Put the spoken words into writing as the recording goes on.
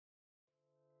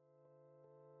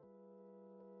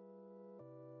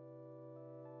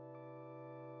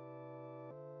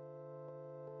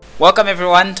Welcome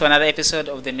everyone to another episode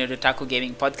of the Nerdotaku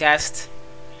Gaming Podcast.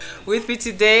 With me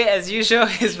today, as usual,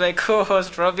 is my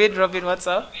co-host Robin. Robin, what's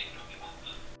up?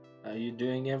 How you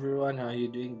doing, everyone? How you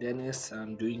doing, Dennis?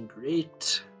 I'm doing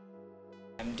great.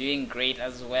 I'm doing great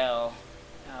as well.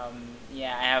 I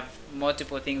have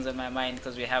multiple things on my mind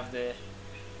because we have the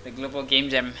Global Game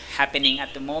Jam happening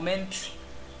at the moment,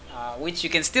 which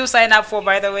you can still sign up for,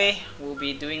 by the way. We'll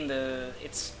be doing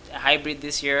it's a hybrid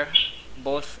this year,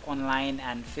 both online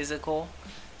and physical.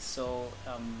 So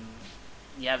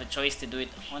you have a choice to do it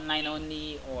online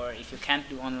only, or if you can't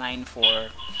do online for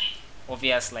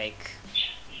obvious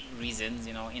reasons,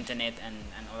 internet and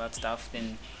all that stuff,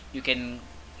 then you can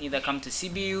either come to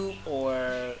CBU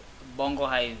or Bongo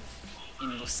Hive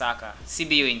in Lusaka,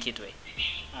 CBU in Kitwe,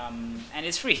 and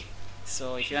it's free.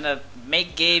 So if you want to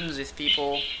make games with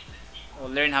people or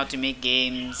learn how to make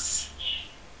games,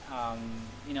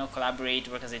 collaborate,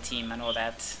 work as a team and all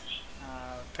that,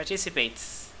 participate,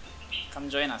 come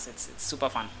join us. It's super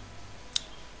fun.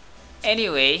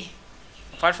 Anyway,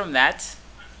 apart from that,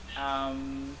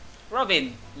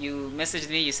 Robin, you messaged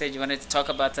me, you said you wanted to talk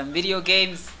about some video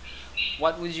games.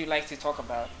 What would you like to talk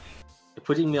about? You're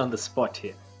putting me on the spot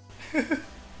here.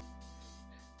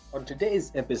 On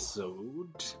today's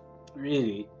episode,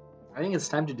 really, I think it's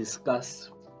time to discuss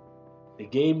the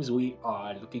games we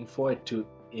are looking forward to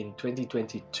in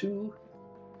 2022,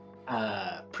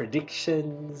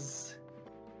 predictions,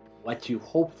 what you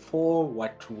hope for,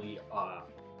 what we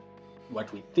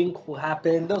think will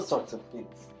happen, those sorts of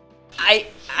things. I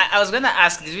was gonna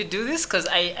ask, did we do this? Because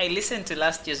I listened to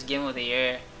last year's Game of the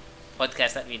Year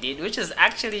podcast that we did, which is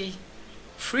actually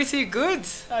pretty good.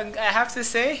 I have to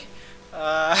say,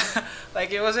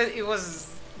 there was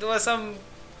some,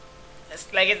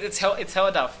 it's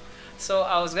held up. So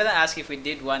I was gonna ask if we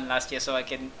did one last year, so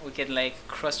we can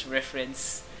cross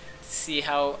reference to see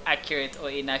how accurate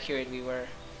or inaccurate we were.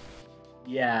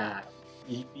 Yeah,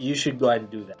 you should go and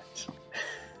do that.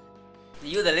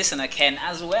 You, the listener, can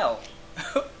as well.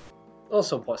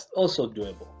 Also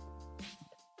doable.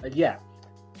 But yeah,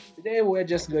 today we're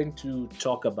just going to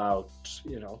talk about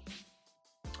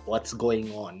what's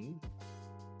going on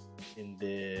in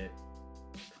the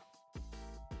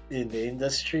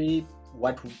industry,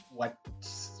 what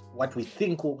we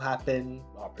think will happen,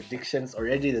 our predictions.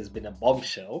 Already there's been a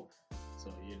bombshell,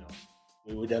 so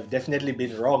we would have definitely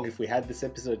been wrong if we had this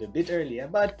episode a bit earlier,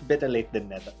 but better late than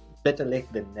never.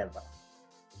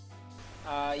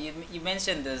 You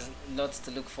mentioned there's lots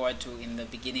to look forward to in the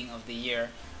beginning of the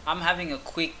year. I'm having a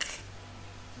quick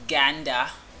gander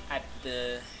at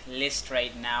the list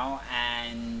right now,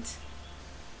 and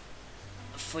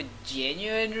for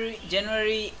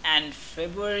January and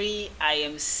February, I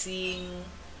am seeing,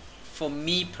 for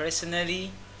me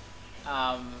personally,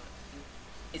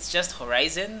 it's just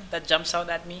Horizon that jumps out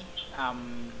at me,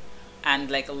 and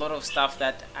a lot of stuff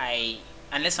that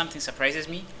unless something surprises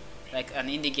me, like an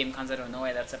indie game comes out of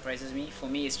nowhere that surprises me. For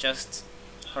me, it's just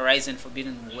Horizon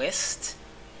Forbidden West,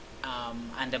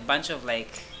 and a bunch of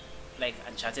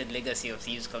Uncharted Legacy of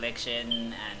Thieves collection,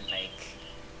 and I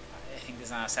think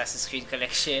there's an Assassin's Creed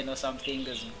collection or something.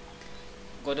 There's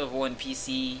God of War on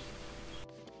PC.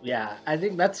 Yeah, I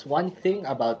think that's one thing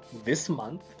about this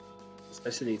month,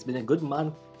 especially. It's been a good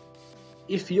month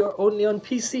if you're only on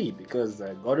PC, because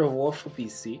God of War for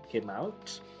PC came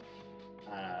out.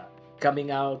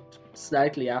 Coming out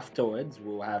slightly afterwards,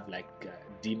 we'll have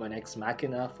Demon X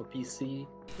Machina for PC,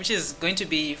 which is going to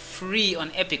be free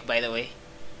on Epic, by the way.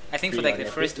 I think free for the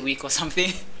on first Epic. week or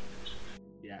something.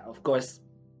 Yeah, of course,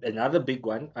 another big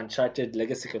one, Uncharted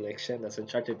Legacy Collection. That's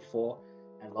Uncharted 4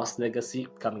 and Lost Legacy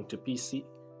coming to PC.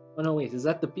 Oh no, wait, is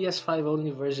that the PS5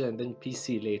 only version and then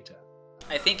PC later?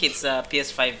 I think it's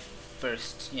PS5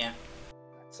 first, yeah.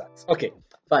 That sucks. Okay,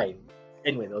 fine.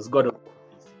 Anyway, that was God of War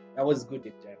PC. That was good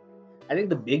in January. I think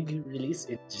the big release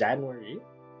in January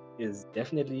is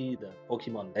definitely the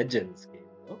Pokemon Legends game,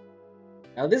 though.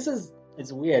 Now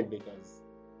it's weird because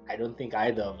I don't think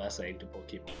either of us are into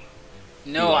Pokemon.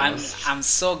 No, I'm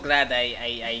so glad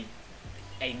I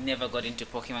never got into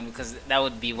Pokemon, because that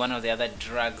would be one of the other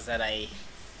drugs that I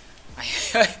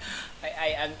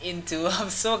am into. I'm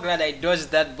so glad I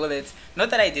dodged that bullet. Not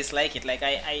that I dislike it.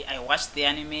 I watched the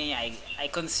anime, I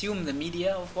consume the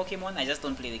media of Pokemon, I just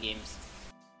don't play the games.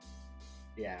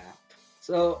 Yeah.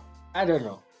 So, I don't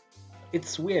know.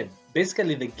 It's weird.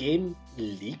 Basically, the game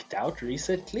leaked out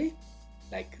recently.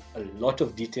 A lot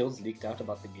of details leaked out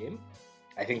about the game.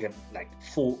 I think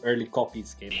full early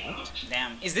copies came out.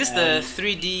 Damn. Is this the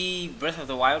 3D Breath of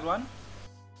the Wild one?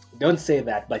 Don't say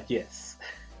that, but yes.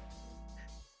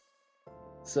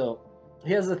 So,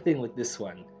 here's the thing with this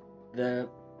one. The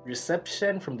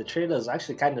reception from the trailer is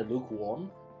actually kind of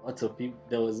lukewarm.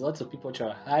 There was lots of people which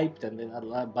are hyped, and then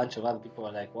bunch of other people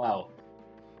are like, "Wow,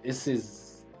 this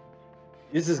is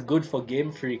this is good for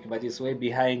Game Freak, but it's way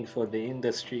behind for the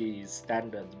industry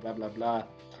standards." Blah blah blah.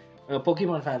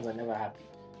 Pokemon fans are never happy,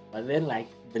 but then like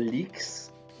the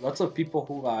leaks, lots of people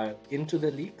who are into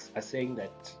the leaks are saying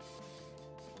that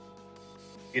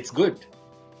it's good.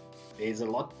 There's a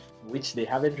lot which they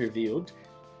haven't revealed,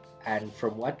 and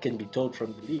from what can be told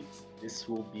from the leaks, this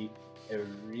will be a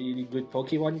really good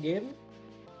Pokemon game.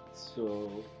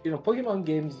 So, Pokemon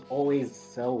games always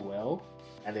sell well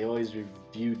and they always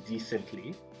review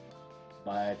decently.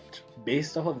 But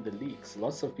based off of the leaks,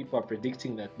 lots of people are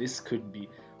predicting that this could be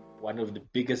one of the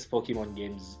biggest Pokemon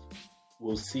games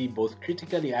we'll see both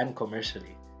critically and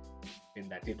commercially. In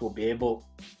that it will be able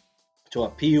to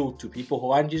appeal to people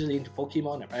who aren't usually into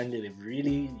Pokemon. Apparently, they've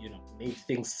really, made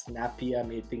things snappier,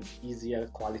 made things easier,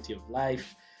 quality of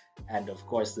life, and of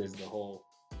course, there's the whole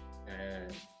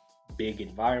big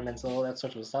environments, all that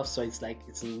sort of stuff. So it's like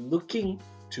it's looking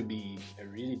to be a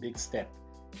really big step.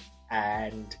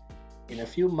 And in a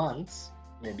few months,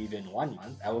 maybe even 1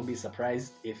 month, I won't be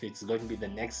surprised if it's going to be the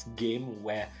next game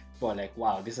where people are like,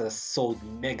 "Wow, this has sold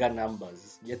mega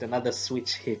numbers. Yet another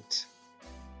Switch hit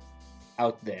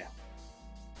out there."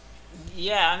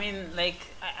 Yeah, I mean, like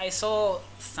I saw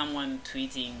someone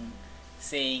tweeting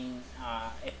saying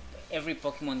every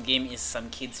Pokemon game is some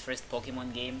kid's first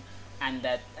Pokemon game, and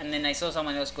then I saw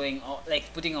someone else going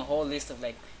like putting a whole list of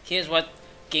like, here's what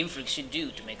Game Freak should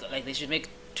do to make like they should make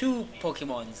two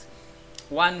Pokemons,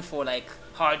 one for like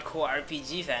hardcore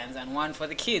RPG fans and one for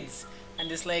the kids, and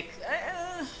it's like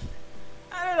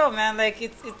I don't know, man. Like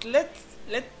it let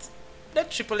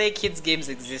AAA kids games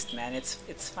exist, man. It's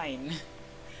fine.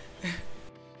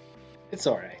 It's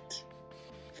alright.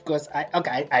 Of course,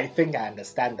 I think I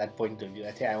understand that point of view.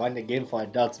 I think I want a game for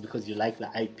adults because you like the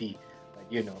IP,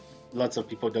 but lots of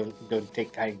people don't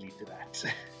take kindly to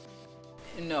that.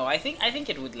 No, I think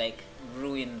it would like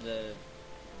ruin the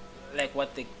like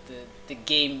what the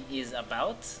game is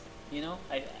about.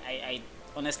 I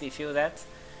honestly feel that.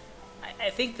 I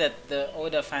think that the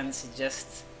older fans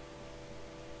just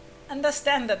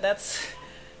understand that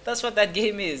that's what that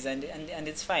game is, and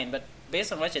it's fine. But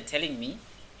based on what you're telling me,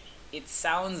 it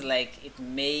sounds like it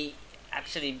may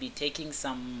actually be taking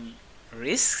some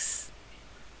risks,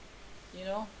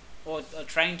 or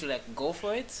trying to like go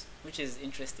for it, which is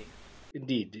interesting.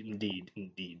 Indeed, indeed,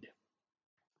 indeed.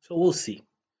 So we'll see.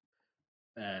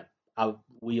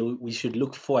 We should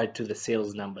look forward to the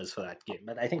sales numbers for that game.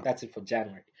 But I think that's it for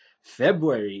January.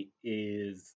 February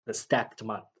is the stacked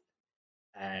month,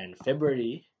 and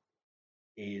February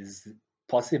is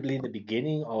possibly the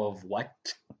beginning of what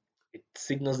it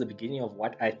signals the beginning of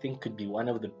what I think could be one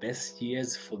of the best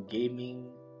years for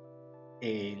gaming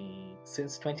in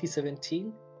since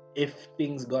 2017, if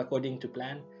things go according to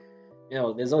plan.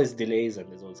 There's always delays and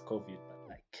there's always COVID, but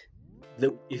like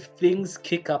if things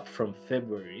kick up from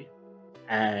February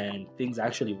and things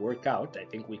actually work out, I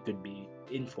think we could be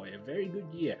in for a very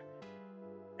good year.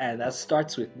 And that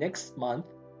starts with next month.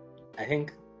 I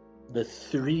think the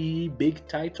three big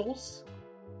titles,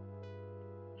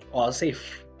 or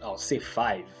I'll say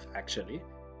five actually,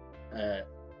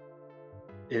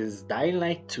 is Dying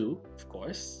Light 2, of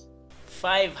course.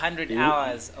 500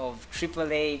 hours of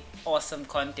AAA awesome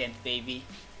content, baby.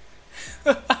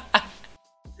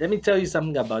 Let me tell you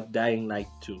something about Dying Light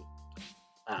 2.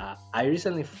 I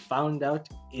recently found out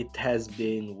it has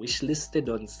been wishlisted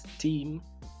on Steam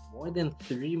more than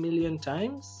 3 million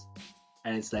times,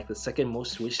 and it's like the second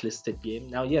most wishlisted game.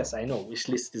 Now, yes, I know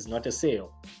wishlist is not a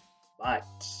sale,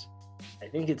 but I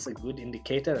think it's a good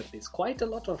indicator that there's quite a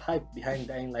lot of hype behind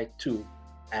Dying Light 2,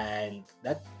 and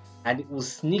it will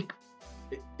sneak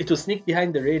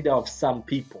behind the radar of some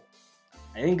people.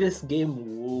 I think this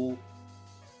game will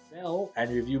sell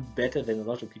and review better than a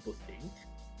lot of people think.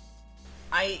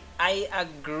 I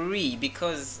agree,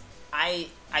 because I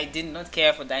did not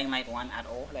care for Dying Light 1 at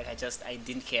all. Like I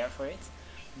didn't care for it.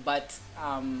 But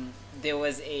there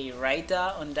was a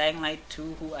writer on Dying Light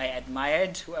 2 who I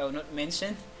admired, who I will not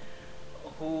mention,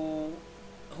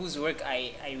 whose work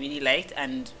I really liked,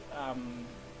 and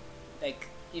like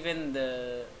even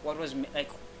what was like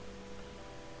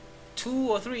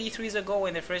 2 or 3 E3s ago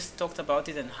when they first talked about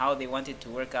it and how they wanted to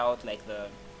work out like the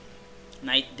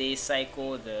night-day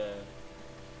cycle, the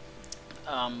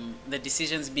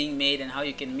decisions being made, and how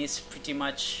you can miss pretty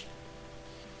much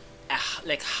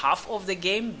like half of the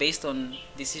game based on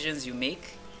decisions you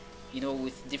make,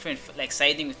 with different, like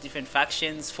siding with different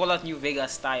factions, Fallout New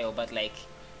Vegas style, but like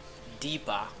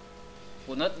deeper.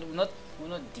 Well, not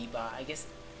deeper, I guess.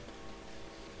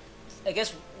 I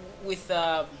guess with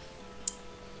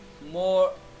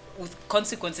more with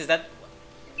consequences that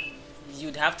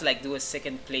you'd have to like do a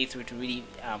second playthrough to really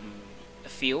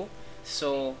feel.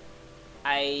 So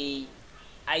I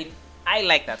I I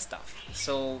like that stuff.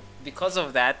 So because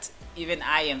of that, even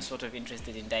I am sort of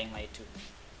interested in Dying Light 2.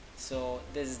 So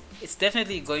it's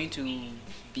definitely going to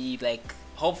be like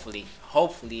hopefully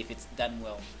if it's done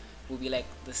well, will be like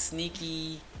the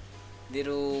sneaky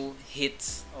little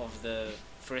hit of the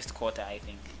first quarter, I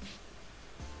think.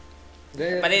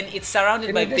 But then it's surrounded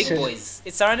In by big addition, boys.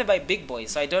 It's surrounded by big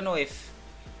boys, so I don't know if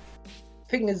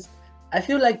thing is, I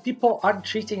feel like people aren't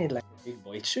treating it like a big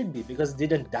boy. It should be because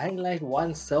didn't Dying Light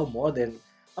 1 sell more than.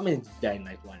 I mean, it's Dying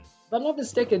Light 1. If I'm not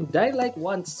mistaken, Dying Light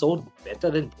 1 sold better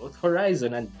than both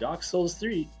Horizon and Dark Souls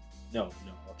 3. No,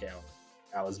 okay,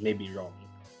 I was maybe wrong.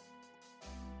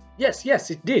 Yes,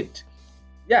 it did.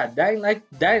 Yeah, Dying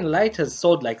Light has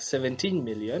sold like 17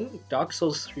 million. Dark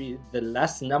Souls 3, the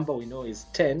last number we know is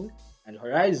 10, and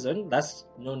Horizon, last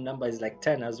known number is like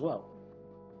 10 as well.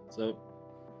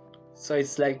 So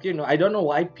it's like, I don't know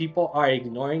why people are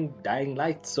ignoring Dying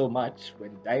Light so much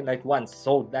when Dying Light 1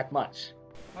 sold that much.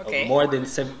 okay. More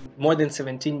than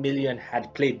 17 million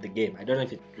had played the game. I don't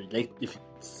know if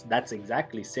that's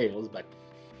exactly sales, but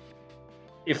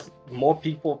if more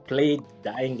people played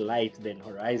Dying Light than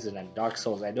Horizon and Dark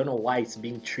Souls, I don't know why it's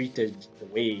being treated the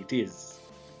way it is.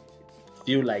 I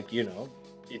feel like,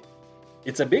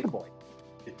 it's a big boy.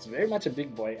 It's very much a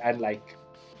big boy, and like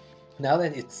now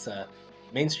that it's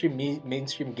mainstream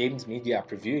games media are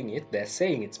previewing it, they're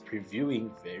saying it's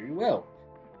previewing very well.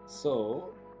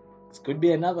 So this could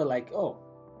be another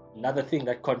thing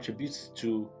that contributes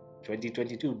to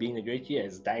 2022 being a great year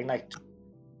is Dying Light 2,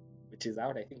 which is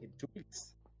out I think in 2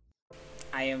 weeks.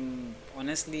 I am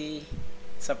honestly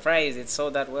surprised it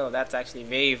sold that well. That's actually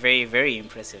very, very, very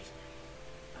impressive.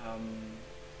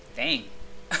 Dang.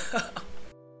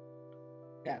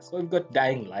 Yeah, so we've got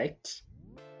Dying Light.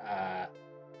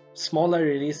 Smaller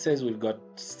releases, we've got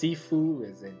Sifu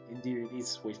as an indie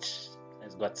release, which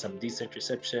has got some decent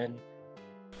reception.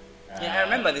 Yeah, I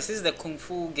remember this is the Kung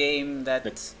Fu game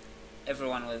that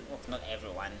everyone was, well, not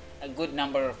everyone, a good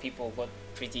number of people got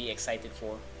pretty excited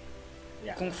for.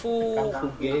 Yeah, Kung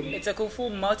Fu game. It's a Kung Fu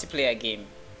multiplayer game.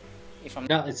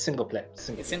 No, it's single player.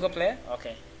 It's single player?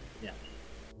 Okay.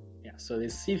 Yeah, so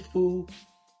there's Sifu.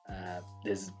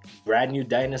 There's brand new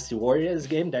Dynasty Warriors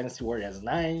game, Dynasty Warriors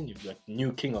 9. You've got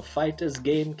new King of Fighters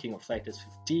game, King of Fighters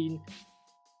 15.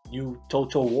 New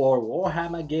Total War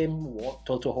Warhammer game,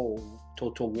 Total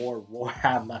War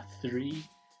Warhammer 3.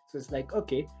 So it's like,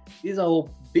 okay, these are all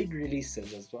big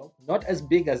releases as well. Not as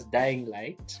big as Dying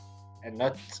Light, and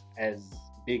not as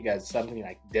big as something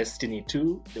like Destiny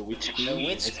 2, the Witch Queen. The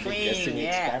Witch Queen, Destiny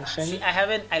expansion. See,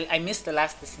 I missed the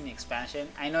last Destiny expansion.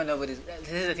 I know nobody's.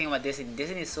 This is the thing about Destiny.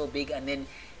 Destiny is so big, and then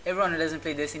everyone who doesn't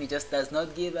play Destiny just does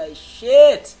not give a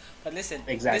shit. But listen,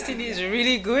 exactly, Destiny is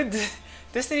really good.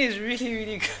 Destiny is really,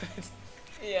 really good.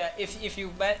 Yeah, if you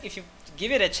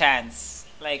give it a chance,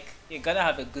 like you're gonna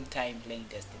have a good time playing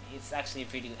Destiny. It's actually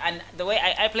pretty good. And the way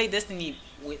I play Destiny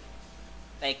with,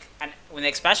 like, and when the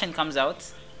expansion comes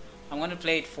out, I'm gonna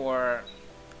play it for,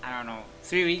 I don't know,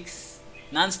 3 weeks,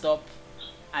 non-stop,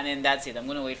 and then that's it. I'm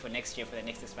gonna wait for next year for the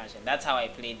next expansion. That's how I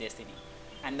play Destiny,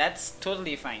 and that's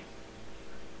totally fine.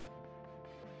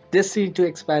 Destiny 2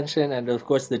 expansion, and of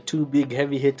course the two big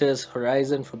heavy hitters,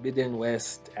 Horizon Forbidden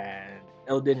West and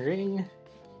Elden Ring.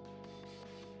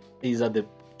 These are the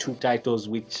two titles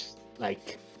which,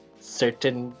 like,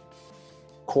 certain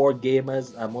core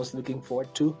gamers are most looking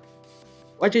forward to.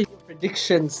 What are your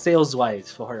predictions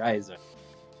sales-wise for Horizon?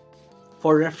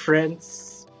 For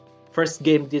reference, first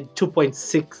game did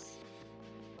 2.6.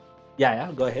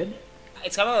 Yeah, go ahead.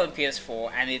 It's coming out on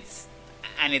PS4, and it's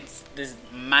there's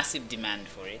massive demand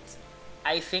for it.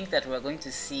 I think that we're going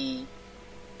to see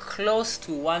close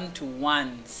to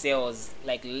 1-to-1 sales,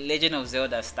 like Legend of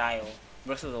Zelda style,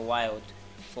 Breath of the Wild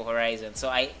for Horizon. So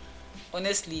I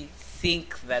honestly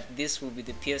think that this will be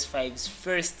the PS5's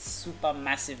first super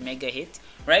massive mega hit.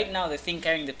 Right now, the thing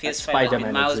carrying the PS5 has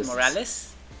been Miles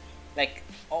Morales. Like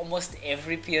almost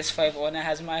every PS5 owner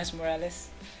has Miles Morales.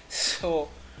 So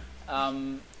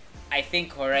I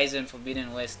think Horizon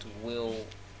Forbidden West will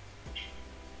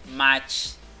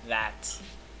match that,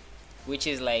 which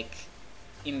is like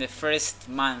in the first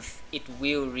month it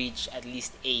will reach at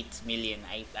least 8 million.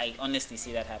 I honestly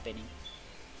see that happening.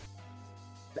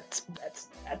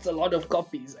 That's a lot of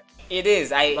copies. It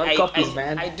is.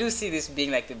 Man. I do see this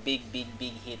being like the big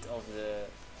hit of the.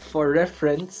 For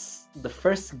reference, the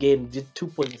first game did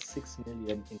 2.6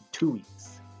 million in 2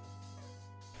 weeks.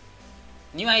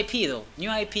 New IP though. New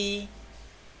IP.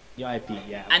 New IP,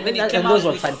 yeah. And then And those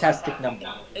were fantastic numbers.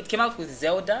 It came out with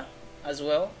Zelda as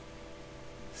well.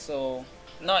 So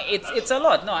no, it's a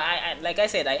lot. No, I like I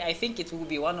said, I think it will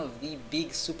be one of the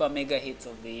big super mega hits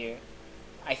of the year.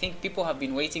 I think people have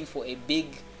been waiting for a big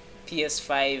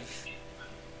PS5,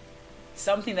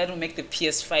 something that will make the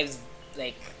PS5's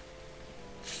like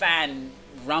fan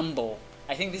rumble.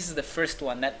 I think this is the first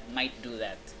one that might do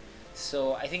that.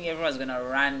 So I think everyone's gonna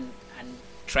run and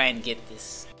try and get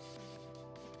this.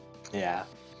 Yeah.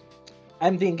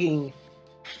 I'm thinking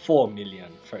 4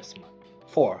 million first month.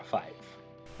 4 or 5.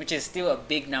 Which is still a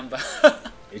big number.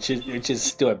 which is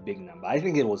still a big number. I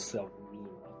think it will sell really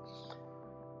well.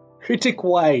 Critic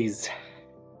wise,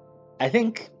 I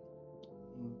think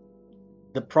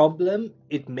the problem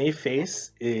it may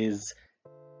face is,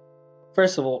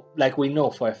 first of all, like we know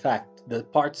for a fact, the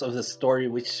parts of the story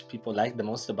which people like the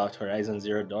most about Horizon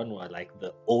Zero Dawn were like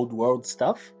the old world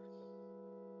stuff.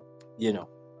 You know,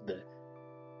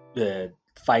 the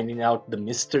finding out the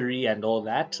mystery and all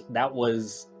that. That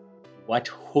was what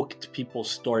hooked people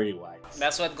story wise.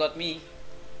 That's what got me.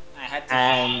 I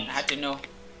had to know.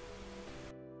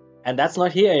 And that's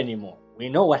not here anymore. We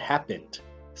know what happened.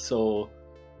 So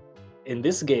in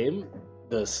this game,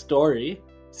 the story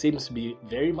seems to be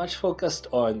very much focused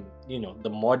on, the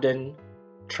modern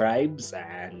tribes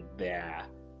and their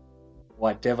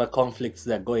whatever conflicts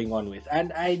they're going on with.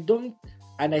 And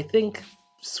I think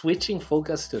switching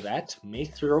focus to that may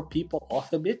throw people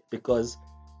off a bit, because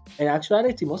in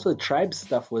actuality, most of the tribe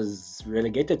stuff was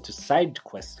relegated to side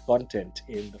quest content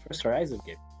in the first Horizon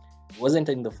game. It wasn't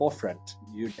in the forefront.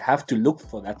 You'd have to look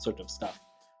for that sort of stuff.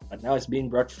 But now it's being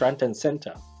brought front and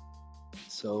center.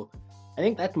 So I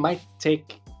think that might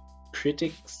take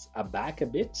critics aback a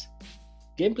bit.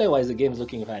 Gameplay-wise, the game's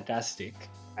looking fantastic.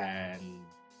 And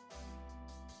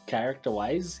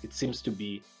character-wise, it seems to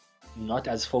be not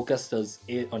as focused as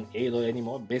on Aloy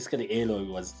anymore. Basically, Aloy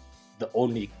was the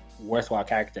only worthwhile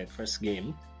character in first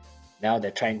game. Now they're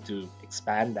trying to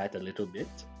expand that a little bit.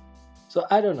 So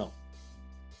I don't know.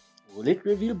 Will it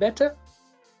review better?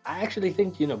 I actually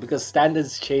think, because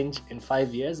standards change in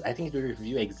 5 years, I think it will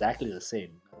review exactly the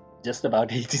same. Just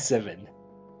about 87.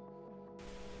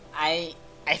 I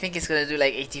think it's gonna do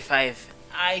like 85.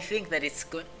 I think that it's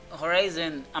good.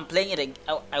 Horizon, I'm playing it.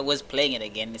 I was playing it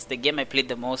again. It's the game I played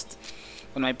the most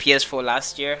on my PS4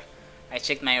 last year. I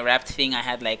checked my Wrapped thing. I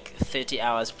had like 30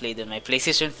 hours played on my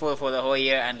PlayStation 4 for the whole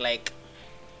year, and like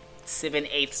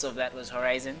 7/8 of that was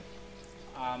Horizon.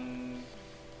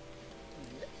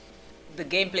 The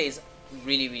gameplay is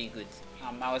really, really good.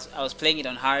 I was playing it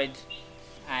on hard,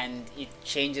 and it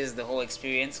changes the whole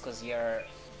experience, because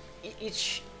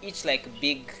each like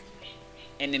big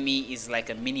enemy is like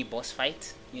a mini boss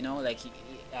fight.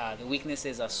 The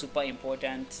weaknesses are super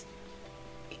important.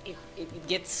 It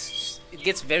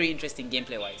gets very interesting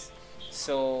gameplay wise.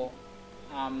 So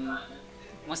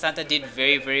Monster Hunter did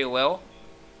very, very well.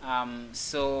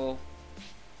 So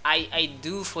I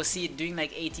do foresee it doing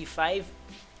like 85.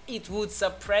 It would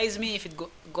surprise me if it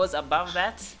goes above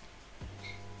that.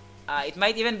 It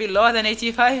might even be lower than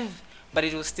 85, but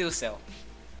it will still sell.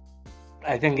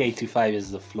 I think 85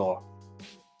 is the floor.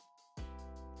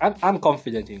 I'm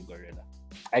confident in Gorilla.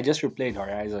 I just replayed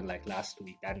Horizon like last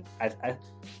week, and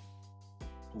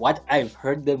what I've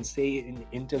heard them say in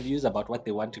interviews about what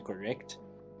they want to correct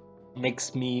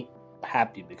makes me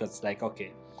happy, because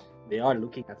okay, they are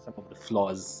looking at some of the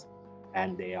flaws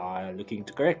and they are looking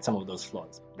to correct some of those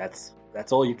flaws.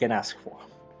 That's all you can ask for.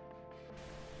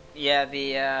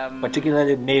 Yeah,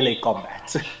 particularly melee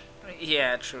combat.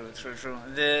 Yeah, true.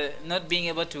 The not being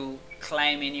able to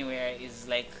climb anywhere is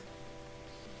like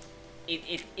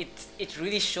it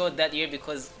really showed that year,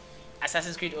 because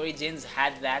Assassin's Creed Origins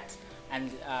had that,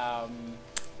 and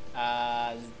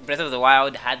Breath of the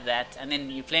Wild had that, and then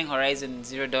you're playing Horizon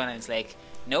Zero Dawn and it's like,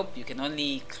 nope, you can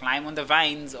only climb on the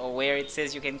vines or where it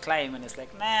says you can climb, and it's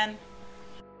like, man.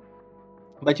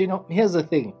 But here's the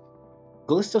thing.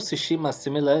 Ghost of Tsushima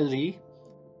similarly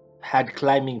had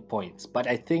climbing points, but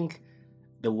I think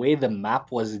the way the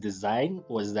map was designed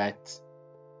was that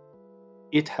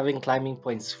it having climbing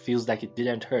points feels like it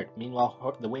didn't hurt.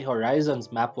 Meanwhile, the way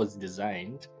Horizon's map was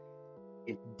designed,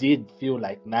 it did feel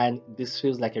like, man, this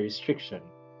feels like a restriction.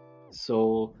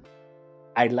 So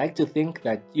I'd like to think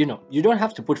that, you don't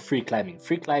have to put free climbing.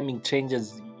 Free climbing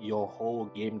changes your whole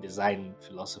game design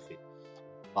philosophy.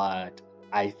 But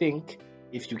I think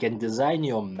if you can design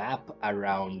your map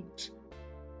around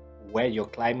where your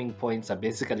climbing points are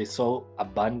basically so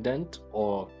abundant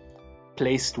or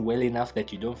placed well enough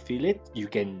that you don't feel it, you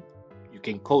can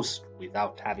coast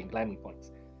without having climbing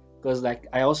points. Because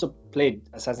I also played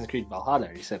Assassin's Creed Valhalla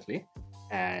recently,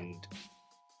 and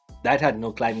that had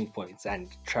no climbing points, and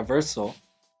Traverso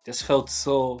just felt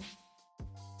so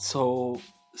so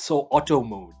auto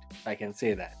mode, if I can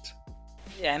say that.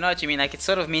 Yeah, I know what you mean. Like it's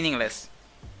sort of meaningless.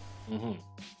 hmm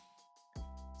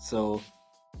So,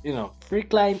 free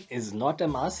climb is not a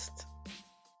must,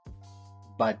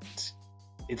 but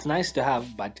it's nice to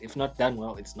have. But if not done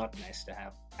well, it's not nice to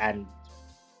have, and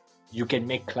you can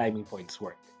make climbing points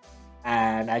work.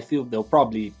 And I feel they'll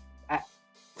probably,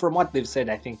 from what they've said,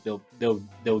 I think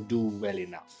they'll do well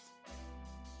enough.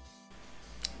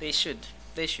 They should.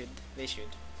 They should. They should.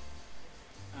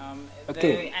 They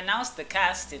Okay, announced the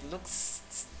cast. It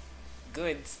looks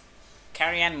good.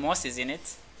 Carrie Ann Moss is in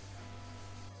it.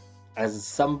 as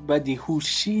somebody who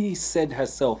she said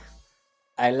herself,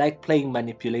 I like playing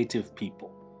manipulative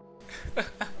people.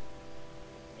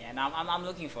 Yeah, and I'm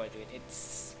looking forward to it.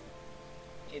 It's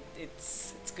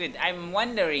good. I'm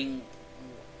wondering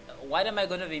what am I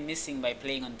going to be missing by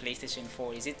playing on PlayStation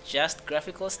 4? Is it just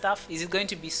graphical stuff? Is it going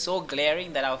to be so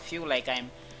glaring that I'll feel like I'm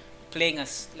playing a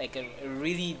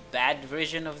really bad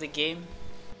version of the game?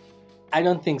 I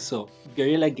don't think so.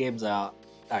 Guerrilla Games are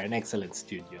an excellent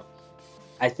studio.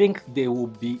 I think they will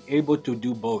be able to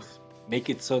do both. Make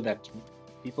it so that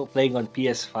people playing on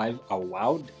PS5 are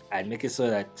wowed, and make it so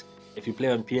that if you play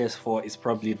on PS4, it's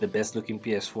probably the best looking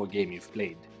PS4 game you've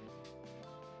played.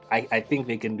 I think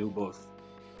they can do both.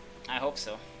 I hope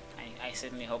so. I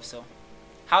certainly hope so.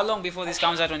 How long before this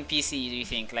comes out on PC do you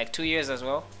think? Like 2 years as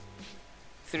well?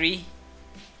 3?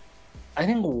 I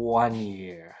think 1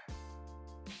 year.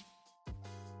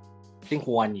 I think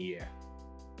 1 year.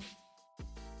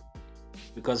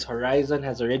 Because Horizon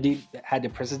has already had a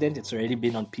precedent, it's already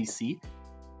been on PC.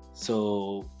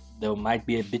 So there might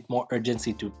be a bit more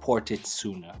urgency to port it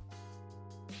sooner.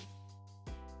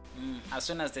 As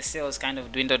soon as the sales kind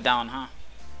of dwindle down, huh?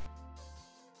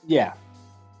 Yeah,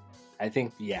 I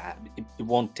think it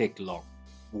won't take long.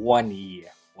 1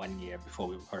 year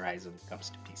before Horizon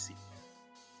comes to PC.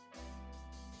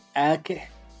 Okay,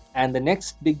 and the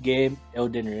next big game,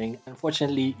 Elden Ring.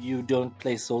 Unfortunately, you don't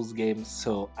play Souls games,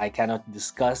 so I cannot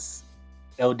discuss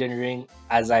Elden Ring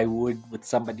as I would with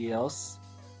somebody else.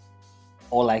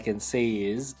 All I can say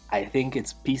is I think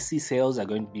its PC sales are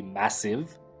going to be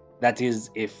massive. That is,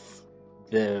 if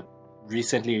the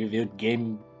recently revealed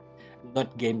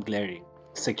not game glaring,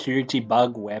 security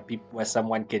bug where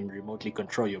someone can remotely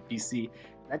control your PC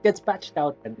that gets patched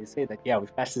out, and they say that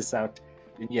we've patched this out,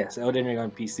 then yes, Elden Ring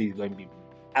on PC is going to be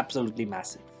absolutely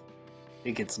massive. I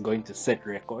think it's going to set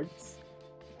records.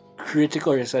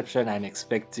 Critical reception, I'm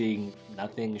expecting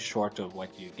nothing short of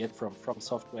what you get from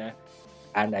Software,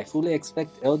 and I fully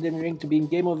expect Elden Ring to be in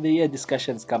Game of the Year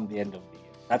discussions come the end of the year.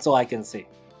 That's all I can say.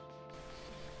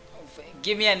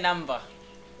 Give me a number.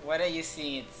 What are you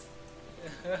seeing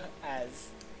it as?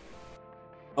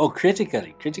 Oh,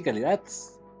 critically,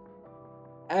 that's,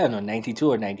 I don't know,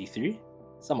 92 or 93,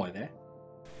 somewhere there.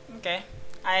 Okay.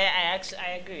 I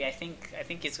agree. I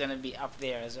think it's gonna be up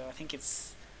there as well. I think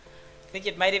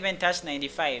it might even touch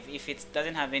 95 if it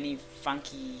doesn't have any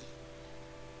funky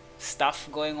stuff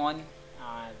going on.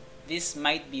 This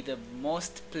might be the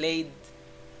most played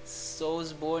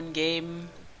Soulsborne game,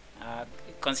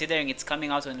 considering it's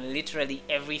coming out on literally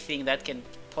everything that can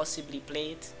possibly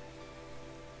play it.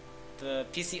 The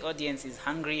PC audience is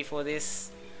hungry for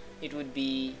this. It would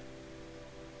be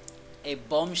a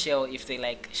bombshell if they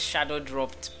like shadow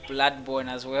dropped Bloodborne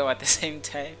as well at the same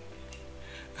time.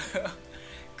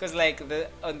 Because like the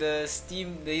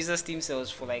user Steam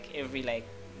sales for like every like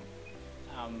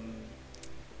um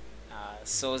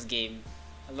Souls game,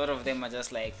 a lot of them are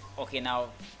just like, okay, now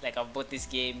like I've bought this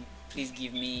game, please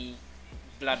give me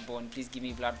Bloodborne.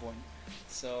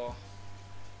 So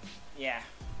yeah,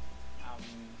 um,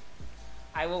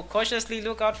 I will cautiously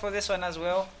look out for this one as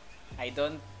well.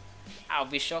 I'll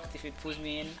be shocked if it pulls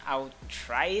me in. I'll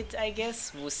try it, I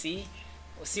guess. We'll see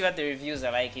what the reviews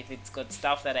are like. If it's got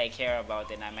stuff that I care about,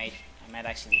 then I might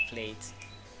actually play it.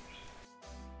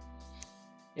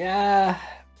 Yeah,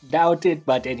 doubt it,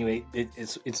 but anyway,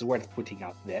 it's worth putting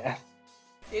out there.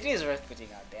 It is worth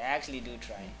putting out there. I actually do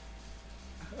try.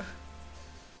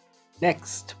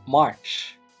 Next,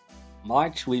 March.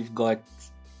 We've got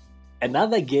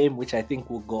another game which I think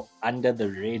will go under the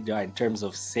radar in terms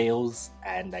of sales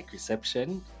and like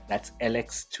reception. That's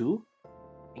LX2.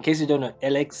 In case you don't know,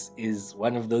 LX is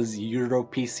one of those Euro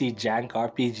PC jank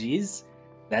RPGs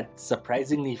that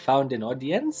surprisingly found an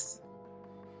audience.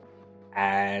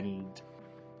 And,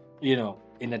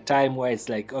 in a time where it's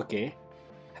like, okay,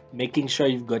 making sure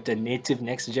you've got a native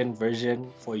next gen version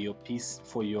for your piece,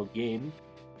 for your game,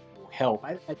 will help.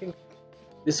 I think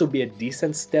this will be a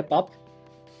decent step up.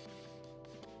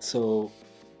 So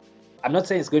I'm not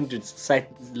saying it's going to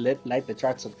light the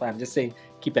charts on fire. I'm just saying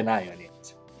keep an eye on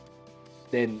it.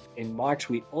 Then in March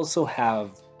we also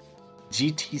have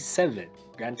GT7,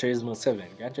 Gran Turismo 7.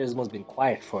 Gran Turismo's been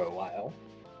quiet for a while.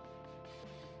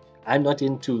 I'm not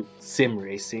into sim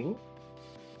racing,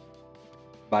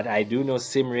 but I do know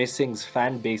sim racing's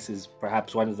fan base is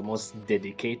perhaps one of the most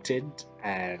dedicated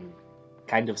and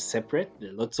kind of separate. There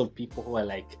are lots of people who are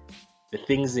like, the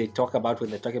things they talk about when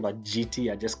they're talking about GT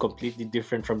are just completely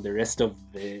different from the rest of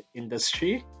the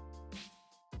industry.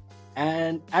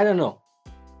 And I don't know,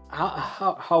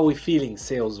 how are we feeling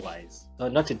sales wise?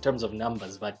 Not in terms of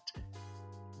numbers, but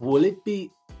will it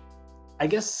be? I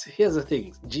guess here's the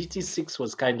thing: GT6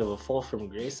 was kind of a fall from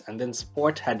grace, and then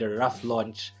Sport had a rough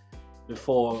launch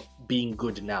before being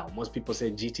good now. Most people say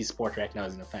GT Sport right now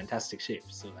is in a fantastic shape.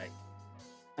 So like,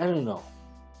 I don't know.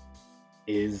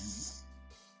 Is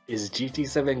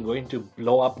GT7 going to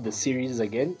blow up the series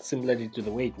again, similarly to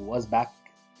the way it was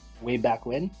way back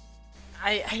when?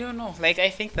 I don't know. Like, I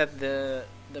think that the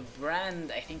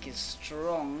brand, I think, is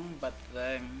strong, but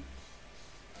the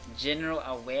general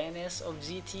awareness of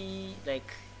GT,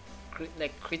 like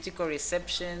critical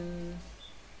reception,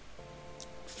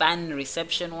 fan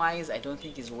reception wise, I don't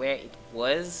think is where it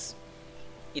was.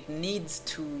 It needs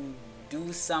to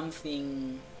do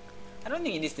something. I don't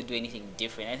think it needs to do anything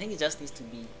different. I think it just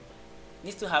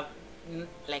needs to have,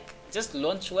 like, just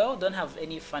launch well. Don't have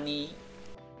any funny.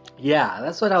 Yeah,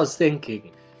 that's what I was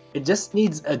thinking. It just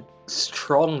needs a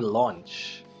strong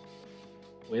launch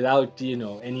without,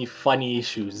 any funny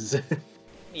issues.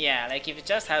 Yeah, like if it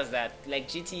just has that, like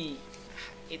GT,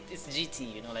 it's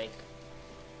GT, like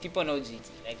people know GT.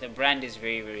 Like the brand is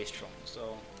very, very strong.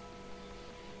 So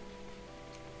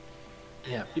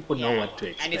yeah, people know what to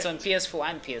expect. And it's on PS4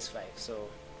 and PS5, so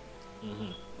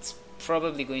it's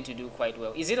probably going to do quite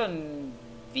well. Is it on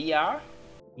VR?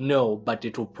 No, but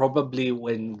it will probably,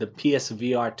 when the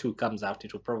PSVR 2 comes out,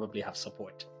 it will probably have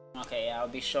support. Okay, yeah, I'll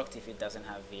be shocked if it doesn't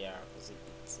have VR, because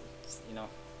it's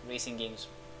racing games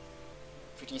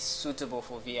pretty suitable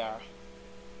for VR.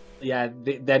 Yeah,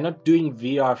 they're not doing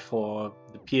VR for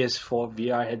the PS4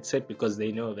 VR headset because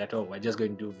they know that, we're just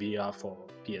going to do VR for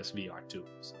PSVR 2.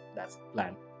 So that's the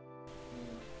plan.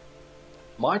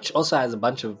 March also has a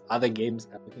bunch of other games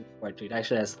I'm looking forward to. It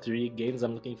actually has 3 games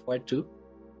I'm looking forward to,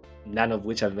 none of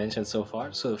which I've mentioned so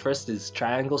far. So the first is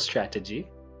Triangle Strategy.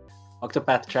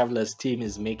 Octopath Traveler's team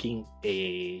is making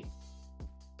a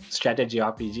strategy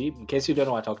RPG. In case you don't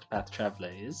know what Octopath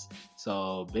Traveler is,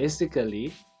 so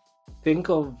basically, think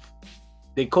of,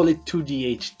 they call it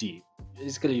 2D HD.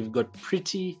 Basically, you've got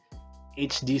pretty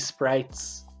HD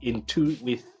sprites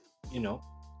with,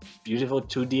 beautiful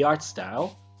 2D art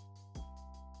style,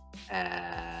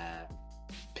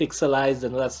 pixelized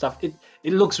and all that stuff.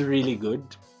 It looks really good.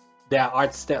 Their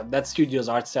art style, that studio's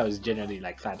art style is generally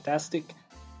like fantastic.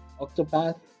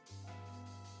 Octopath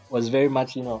was very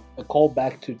much, a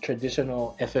callback to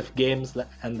traditional FF games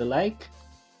and the like.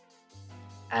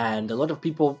 And a lot of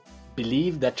people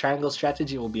believe that Triangle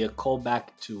Strategy will be a callback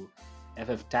to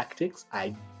FF Tactics.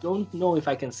 I don't know if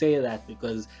I can say that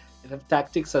because FF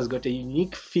Tactics has got a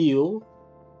unique feel,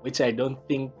 which I don't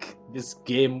think this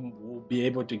game will be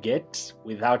able to get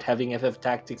without having FF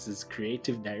Tactics'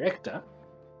 creative director,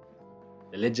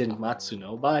 the legend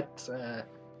Matsuno. But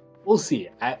we'll see.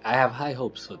 I have high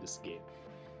hopes for this game.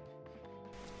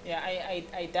 Yeah,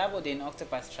 I dabbled in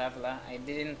Octopath Traveler. I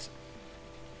didn't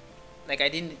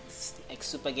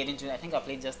super get into it. I think I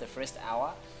played just the first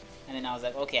hour, and then I was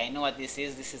like, okay, I know what this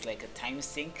is. This is like a time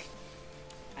sink,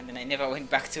 and then I never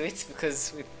went back to it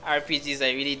because with RPGs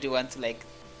I really do want to like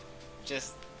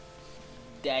just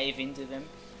dive into them.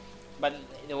 But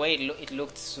the way it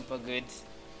looked super good.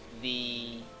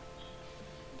 Did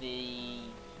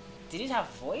it have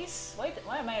voice? Why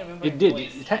am I remembering? It did.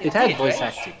 Voice? It had voice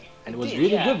acting. And it was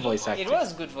really good voice acting. It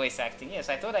was good voice acting, yes.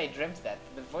 I thought I dreamt that.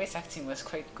 The voice acting was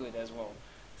quite good as well.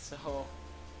 So,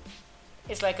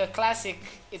 it's like a classic,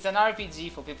 it's an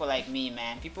RPG for people like me,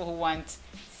 man. People who want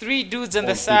 3 dudes on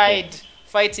the side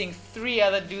fighting 3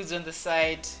 other dudes on the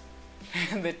side.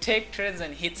 And they take turns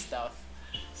and hit stuff.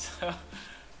 So...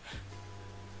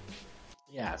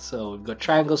 yeah, so we've got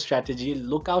Triangle Strategy.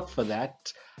 Look out for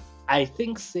that. I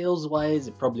think sales-wise,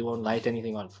 it probably won't light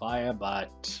anything on fire,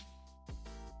 but...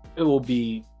 it'll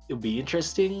be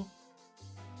interesting.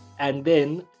 And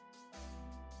then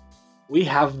we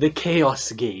have the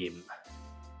Chaos game.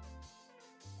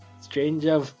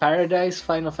 Stranger of Paradise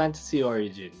Final Fantasy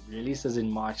Origin releases in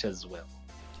March as well.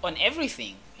 On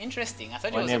everything. Interesting. I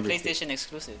thought it was a PlayStation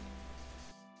exclusive.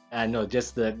 No,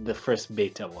 just the first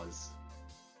beta was.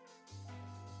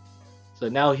 So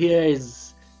now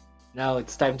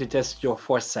it's time to test your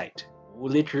foresight.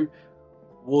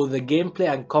 will the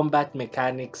gameplay and combat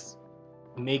mechanics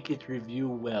make it review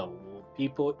well? Will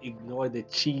people ignore the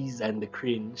cheese and the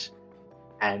cringe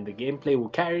and the gameplay will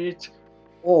carry it?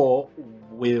 Or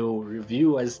will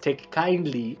reviewers take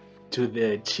kindly to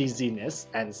the cheesiness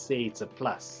and say it's a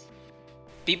plus?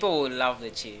 People will love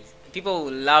the cheese. People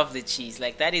will love the cheese.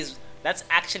 Like that's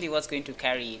actually what's going to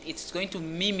carry it. It's going to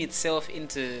meme itself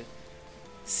into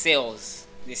sales.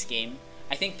 This game.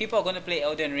 I think people are going to play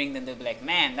Elden Ring, then they'll be like,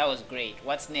 "Man, that was great.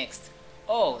 What's next?"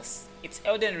 Oh, it's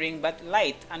Elden Ring, but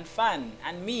light and fun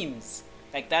and memes.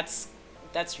 Like that's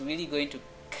really going to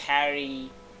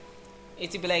carry.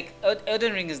 It'll be like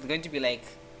Elden Ring is going to be like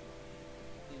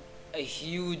a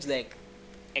huge like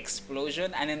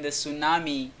explosion, and then the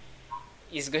tsunami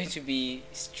is going to be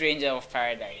Stranger of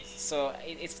Paradise. So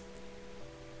it's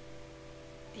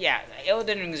yeah,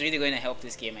 Elden Ring is really going to help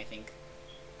this game. I think.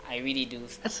 I really do.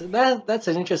 That's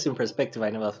an interesting perspective I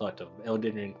never thought of.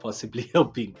 Elden Ring possibly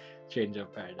helping Stranger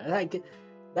of Paradise. Like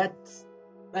that's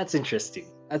interesting.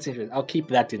 That's interesting. I'll keep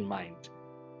that in mind.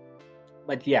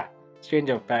 But yeah,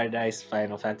 Stranger of Paradise,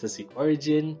 Final Fantasy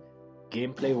Origin,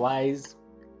 gameplay wise,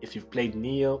 if you've played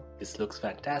Neo, this looks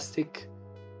fantastic.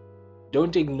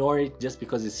 Don't ignore it just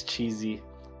because it's cheesy.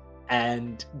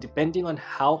 And depending on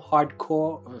how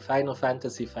hardcore of a Final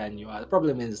Fantasy fan you are, the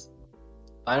problem is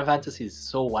Final Fantasy is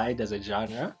so wide as a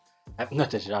genre,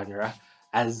 not a genre,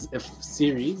 as a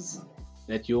series,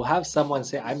 that you'll have someone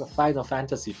say, I'm a Final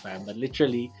Fantasy fan, but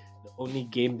literally the only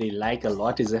game they like a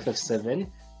lot is FF7,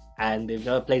 and they've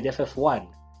never played FF1.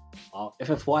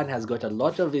 FF1 has got a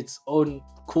lot of its own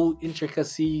cool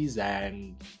intricacies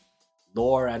and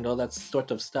lore and all that sort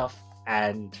of stuff,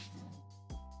 and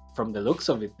from the looks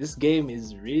of it, this game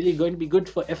is really going to be good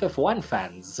for FF1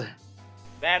 fans.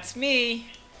 That's me.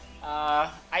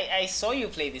 I saw you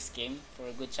play this game for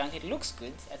a good chunk. It looks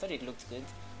good. I thought it looked good.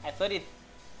 I thought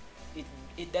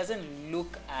it doesn't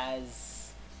look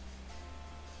as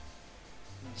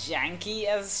janky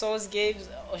as Souls games,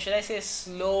 or should I say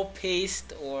slow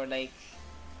paced, or like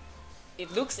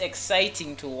it looks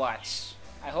exciting to watch.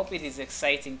 I hope it is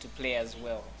exciting to play as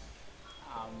well.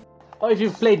 Or if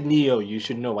you've played Neo, you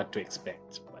should know what to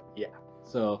expect. But yeah,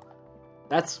 so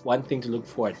that's one thing to look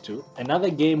forward to.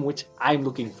 Another game which I'm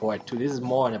looking forward to, this is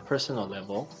more on a personal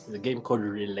level, is a game called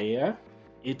Relayer.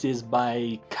 It is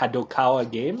by Kadokawa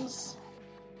Games.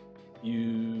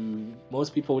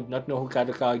 Most people would not know who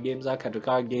Kadokawa Games are.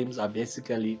 Kadokawa Games are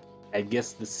basically, I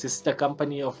guess, the sister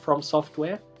company of From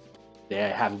Software. They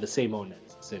have the same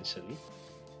owners, essentially.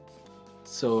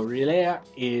 So Relayer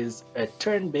is a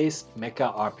turn-based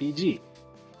mecha RPG.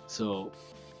 So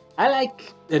I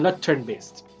like, not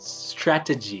turn-based,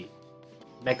 strategy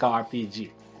mecha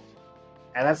RPG.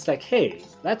 And that's like, hey,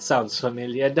 that sounds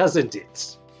familiar, doesn't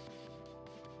it?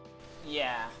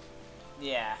 Yeah.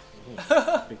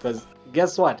 Because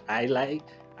guess what? I like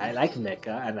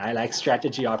mecha and I like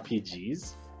strategy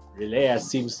RPGs.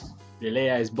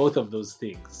 Relayer is both of those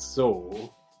things.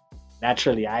 So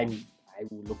naturally I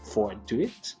will look forward to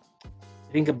it.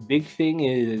 I think a big thing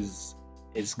is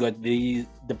it's got the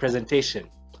presentation.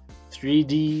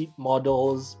 3D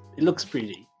models, it looks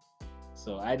pretty.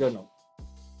 So I don't know.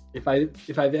 If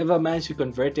I've ever managed to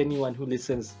convert anyone who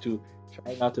listens to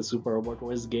trying out a Super Robot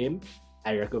Wars game,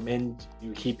 I recommend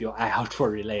you keep your eye out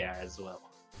for Relayer as well.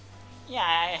 Yeah,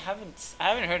 I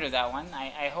haven't heard of that one.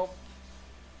 I hope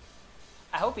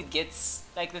it gets,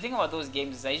 like, the thing about those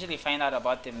games is I usually find out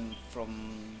about them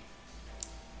from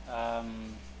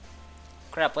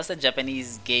what's the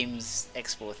Japanese games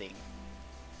expo thing?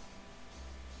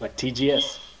 But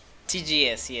TGS.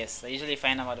 TGS, yes. I usually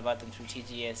find out about them through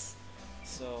TGS.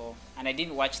 So, and I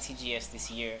didn't watch TGS this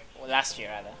year, or last year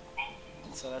rather.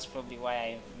 So that's probably why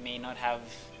I may not have.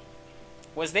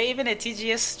 Was there even a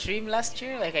TGS stream last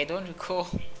year? Like, I don't recall.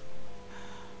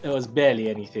 There was barely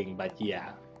anything, but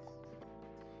yeah.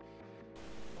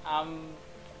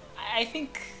 I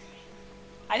think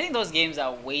those games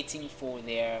are waiting for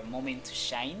their moment to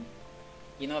shine.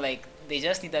 You know, like, they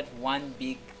just need that one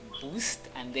big boost,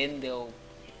 and then they'll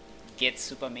get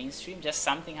super mainstream. Just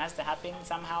something has to happen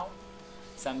somehow.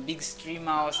 Some big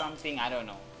streamer or something, I don't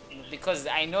know. Because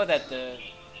I know that the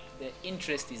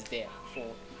interest is there for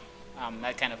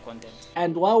that kind of content.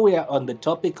 And while we are on the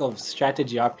topic of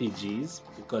strategy RPGs,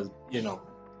 because, you know,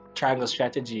 Triangle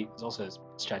Strategy is also a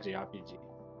strategy RPG.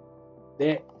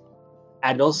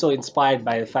 And also inspired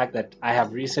by the fact that I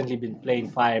have recently been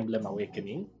playing Fire Emblem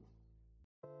Awakening,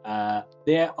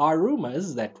 there are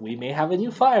rumors that we may have a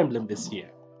new Fire Emblem this year.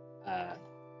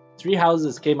 Three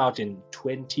Houses came out in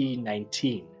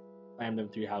 2019. Fire Emblem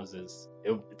Three Houses.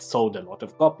 It sold a lot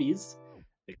of copies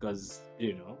because,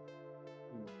 you know,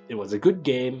 It was a good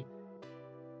game.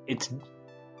 It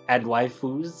had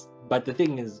waifus, but the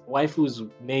thing is, waifus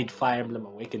made Fire Emblem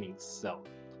Awakening sell.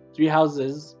 Three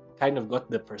Houses kind of got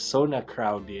the Persona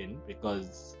crowd in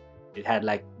because it had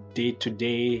like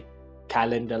day-to-day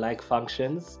calendar-like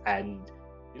functions, and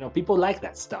people like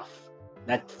that stuff,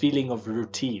 that feeling of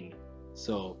routine.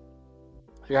 So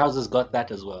Three Houses got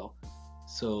that as well.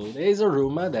 So there is a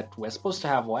rumor that we're supposed to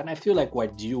have one. I feel like we're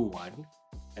due one.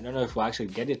 I don't know if we'll actually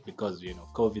get it because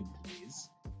COVID delays.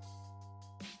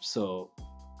 So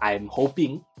I'm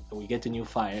hoping that we get a new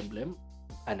Fire Emblem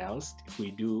announced. If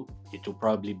we do, it will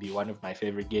probably be one of my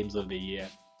favorite games of the year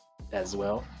as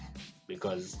well,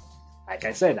 because like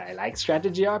I said, I like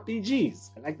strategy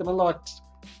RPGs. I like them a lot.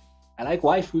 I like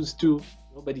waifus too.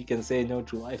 Nobody can say no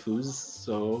to waifus.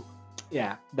 So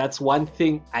yeah, that's one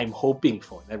thing I'm hoping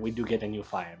for, that we do get a new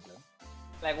Fire Emblem.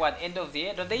 Like what, end of the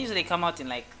year? Don't they usually come out in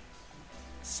like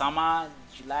summer,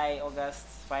 July, August,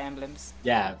 Fire Emblems?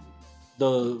 Yeah,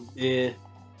 the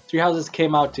Three Houses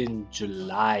came out in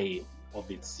July of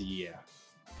its year.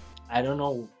 I don't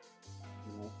know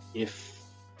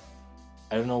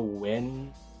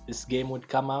when this game would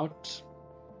come out.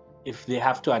 If they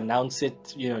have to announce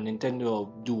it, Nintendo will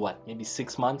do what? Maybe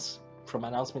 6 months from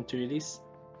announcement to release.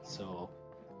 So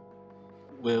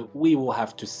we will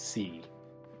have to see.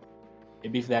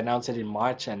 Maybe if they announce it in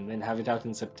March and then have it out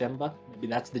in September, maybe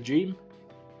that's the dream.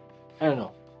 I don't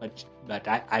know, but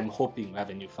I'm hoping we have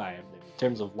a new Fire Emblem. In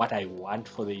terms of what I want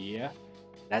for the year,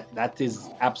 that is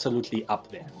absolutely up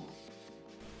there.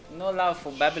 No love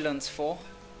for Babylon's 4?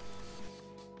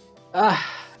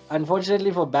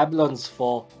 Unfortunately for Babylon's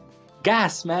 4,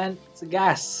 gas, man. It's a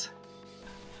gas.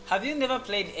 Have you never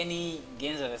played any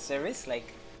games of a service?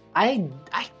 Like, I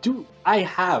do. I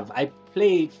have. I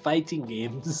play fighting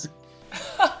games.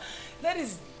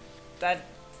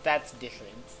 that's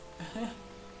different.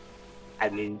 I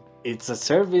mean, it's a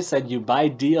service and you buy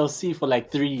DLC for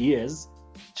like 3 years.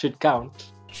 Should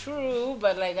count. True,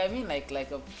 but like I mean like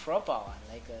a proper one,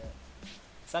 like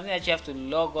something that you have to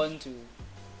log on to.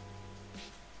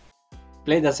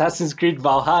 Played Assassin's Creed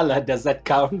Valhalla, does that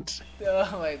count?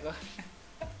 Oh my god.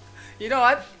 You know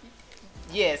what?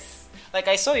 Yes. Like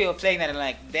I saw you were playing that and I'm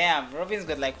like, damn, Robin's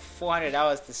got like 400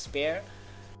 hours to spare.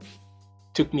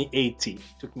 Took me 80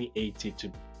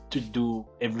 to do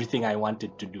everything I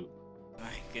wanted to do.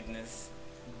 My goodness.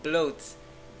 Bloat.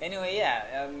 Anyway,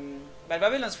 yeah, but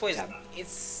Babylon's 4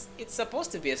 is it's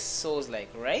supposed to be a Souls-like,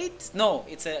 right? No,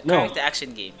 it's a character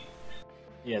action game.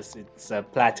 Yes, it's a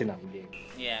platinum game.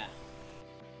 Yeah.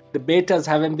 The betas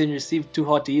haven't been received too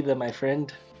hot either, my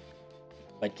friend.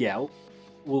 But yeah,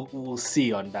 we'll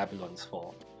see on Babylon's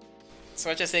 4. So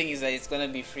what you're saying is that it's gonna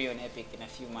be free on Epic in a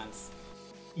few months?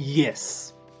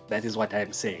 Yes, that is what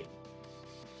I'm saying.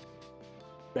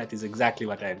 That is exactly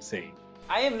what I'm saying.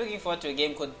 I am looking forward to a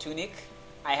game called Tunic.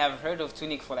 I have heard of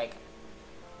Tunic for like,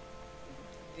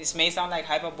 this may sound like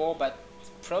hyperbole, but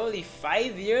probably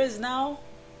 5 years now,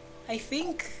 I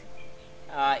think.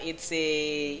 It's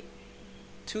a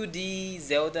 2D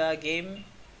Zelda game,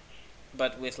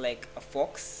 but with like a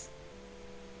fox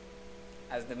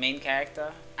as the main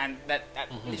character, and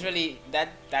literally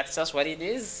that's just what it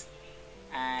is.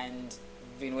 And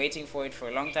been waiting for it for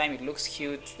a long time. It looks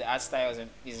cute. The art style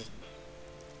is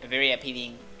very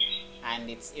appealing, and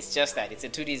it's just that it's a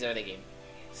 2D Zelda game.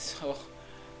 So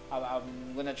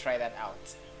I'm gonna try that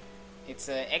out. It's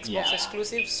a Xbox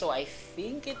exclusive, so I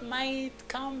think it might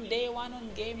come day one on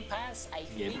Game Pass. I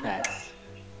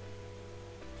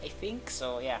think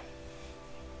so. Yeah.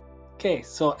 Okay,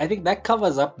 so I think that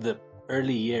covers up the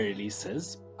early year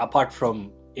releases. Apart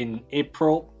from in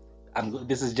April,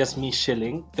 this is just me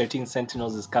shilling. 13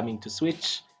 Sentinels is coming to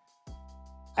Switch.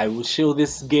 I will shill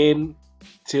this game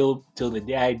till the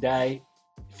day I die.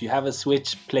 If you have a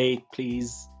Switch, play it,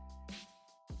 please.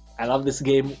 I love this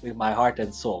game with my heart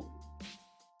and soul.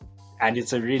 And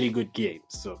it's a really good game,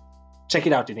 so check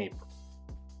it out in April.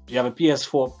 If you have a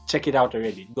PS4, check it out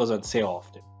already. It goes on sale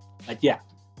often. But yeah,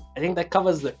 I think that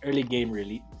covers the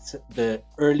the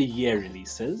early year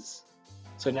releases.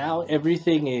 So now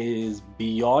everything is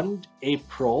beyond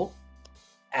April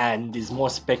and is more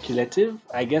speculative.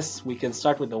 I guess we can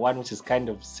start with the one which is kind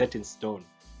of set in stone.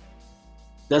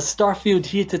 Does Starfield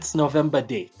hit its November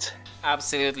date?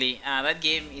 Absolutely. That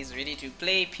game is ready to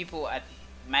play. People at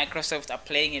Microsoft are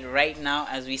playing it right now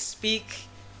as we speak.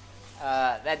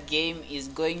 That game is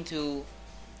going to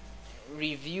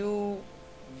review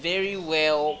very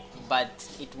well, but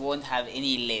it won't have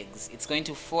any legs. It's going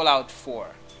to Fallout 4.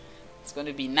 It's going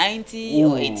to be 90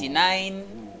 or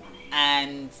 89,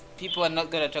 and people are not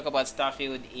going to talk about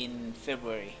Starfield in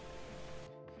February.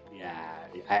 Yeah,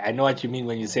 I know what you mean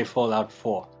when you say Fallout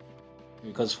 4.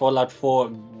 Because Fallout 4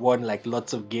 won like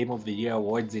lots of Game of the Year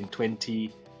awards in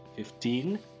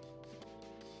 2015.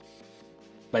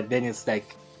 But then it's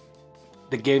like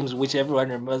the games which everyone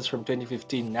remembers from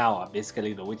 2015 now are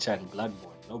basically The Witcher and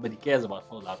Bloodborne. Nobody cares about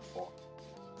Fallout 4.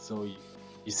 So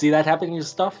you see that happening in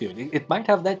Starfield. It might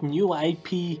have that new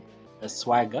IP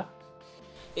swagger.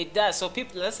 It does. So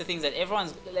people, that's the thing that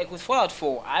everyone's like with Fallout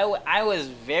 4. I was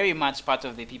very much part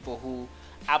of the people who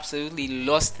absolutely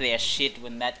lost their shit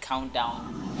when that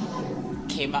countdown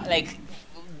came out. Like,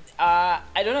 I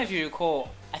don't know if you recall.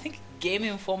 I think Game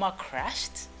Informer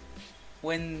crashed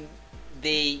when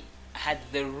they had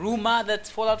the rumor that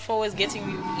Fallout 4 was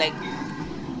getting, like,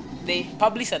 they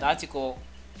published an article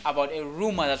about a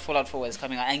rumor that Fallout 4 was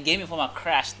coming out, and Game Informer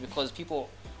crashed because people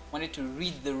wanted to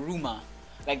read the rumor.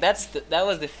 Like that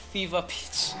was the fever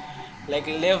pitch, like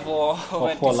level of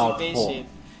anticipation.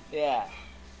 Yeah,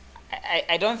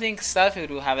 I don't think Starfield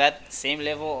will have that same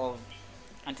level of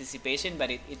anticipation, but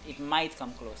it might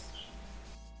come close.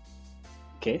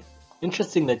 Okay,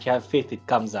 interesting that you have faith it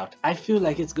comes out. I feel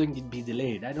like it's going to be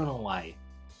delayed. I don't know why,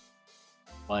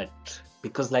 but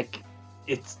because like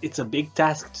it's a big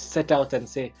task to set out and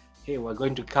say, hey, we're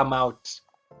going to come out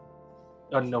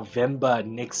on November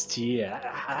next year.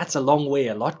 That's a long way.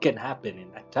 A lot can happen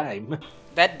in that time.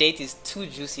 That date is too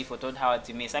juicy for Todd Howard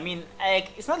to miss. I mean,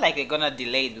 it's not like they're gonna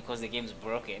delay it because the game's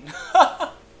broken.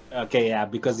 Okay, yeah,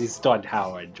 because he's Todd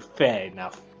Howard. Fair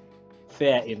enough.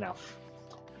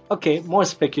 Okay, more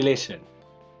speculation.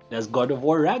 Does God of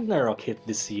War Ragnarok hit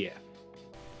this year?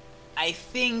 I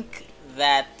think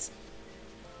that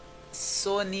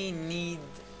Sony need...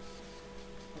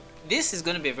 This is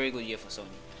going to be a very good year for Sony.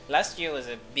 Last year was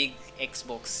a big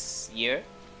Xbox year.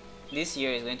 This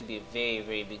year is going to be a very,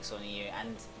 very big Sony year.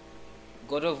 And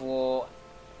God of War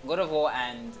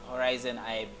and Horizon are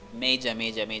a major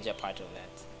part of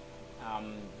that.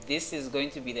 This is going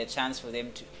to be the chance for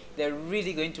them to... They're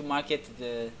really going to market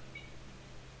the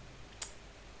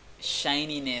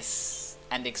shininess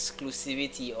and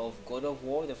exclusivity of God of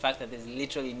War. The fact that there's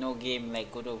literally no game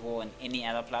like God of War on any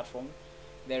other platform.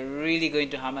 They're really going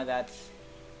to hammer that,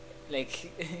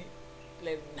 like,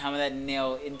 hammer that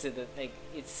nail into the, like,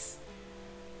 it's...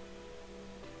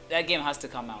 That game has to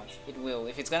come out. It will.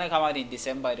 If it's gonna come out in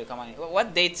December, it'll come out.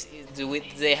 What date do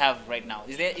they have right now?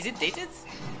 Is it dated?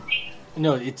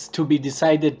 No, it's to be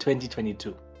decided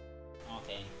 2022.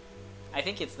 Okay. I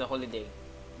think it's the holiday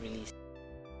release.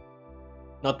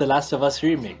 Not The Last of Us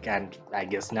remake, and I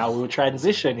guess now we'll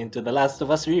transition into The Last of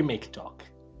Us remake talk.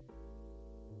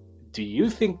 Do you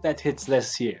think that hits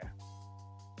this year?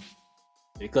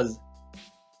 Because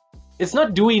it's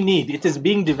not do we need, it is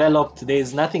being developed. There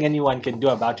is nothing anyone can do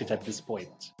about it at this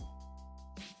point.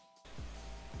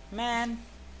 Man,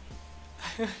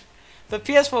 the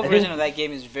PS4 version of that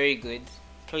game is very good.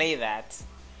 Play that.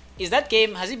 Is that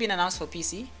game, has it been announced for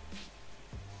PC?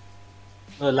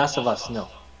 No, Last of Us, no.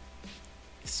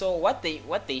 So what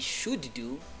they should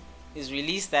do is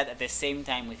release that at the same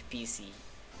time with PC.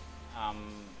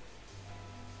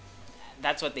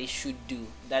 That's what they should do.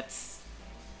 That's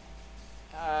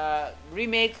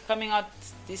remake coming out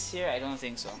this year? I don't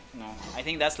think so. No, I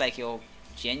think that's like your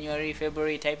January,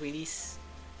 February type release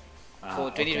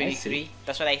for 2023. Okay,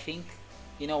 that's what I think.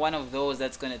 You know, one of those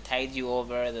that's gonna tide you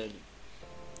over the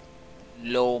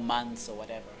low months or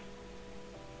whatever.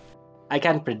 I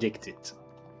can't predict it.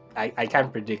 I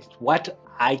can't predict. What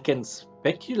I can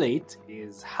speculate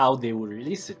is how they will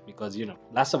release it, because, you know,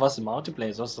 Last of Us multiplayer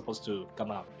is also supposed to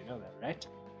come out. You know that, right?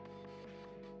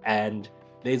 And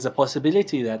there's a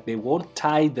possibility that they won't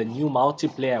tie the new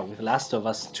multiplayer with Last of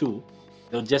Us 2.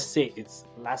 They'll just say it's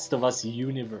Last of Us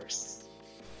Universe.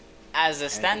 As a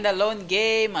standalone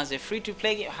game, as a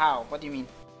free-to-play game? How? What do you mean?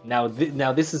 Now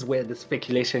this is where the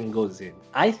speculation goes in.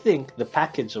 I think the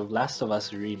package of Last of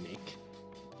Us Remake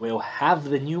will have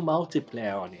the new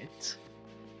multiplayer on it,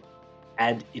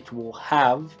 and it will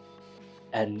have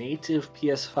a native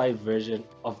PS5 version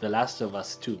of The Last of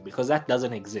Us 2, because that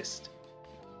doesn't exist.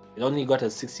 It only got a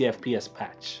 60 FPS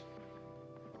patch.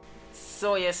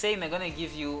 So you're saying they're gonna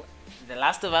give you The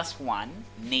Last of Us 1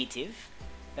 native,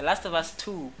 The Last of Us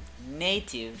 2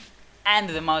 native, and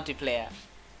the multiplayer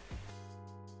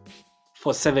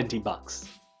for $70,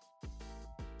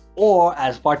 or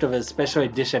as part of a special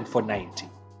edition for $90.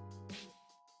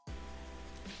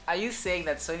 Are you saying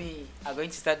that Sony are going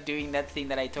to start doing that thing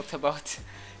that I talked about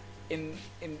in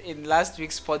last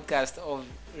week's podcast of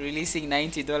releasing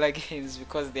 $90 games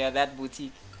because they are that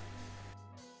boutique?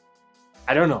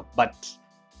 I don't know, but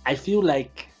I feel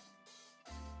like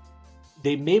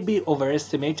they may be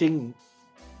overestimating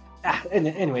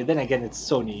Anyway, then again, it's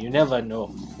Sony. You never know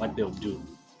what they'll do.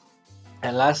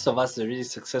 And Last of Us is a really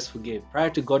successful game. Prior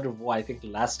to God of War, I think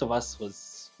Last of Us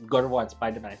was God of War and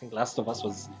Spider-Man. I think Last of Us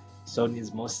was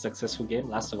Sony's most successful game.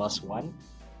 Last of Us 1.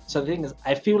 So the thing is,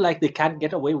 I feel like they can't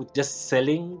get away with just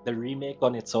selling the remake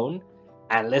on its own,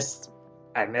 unless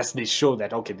they show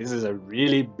that okay, this is a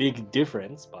really big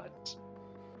difference. But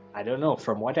I don't know.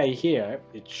 From what I hear,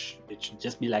 it should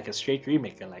just be like a straight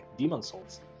remake, like Demon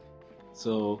Souls.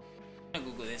 So I'm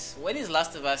gonna Google this. When is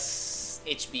Last of Us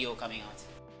HBO coming out?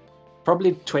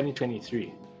 probably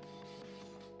 2023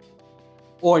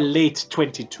 or late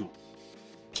 22.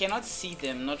 Cannot see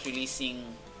them not releasing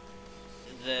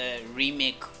the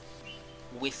remake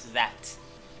with that.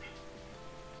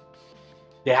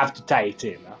 They have to tie it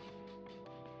in. Huh?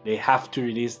 They have to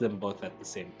release them both at the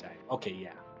same time. Okay,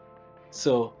 yeah.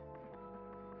 So,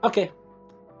 okay,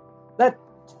 that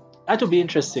will be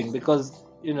interesting because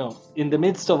in the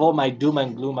midst of all my doom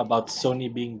and gloom about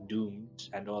Sony being doomed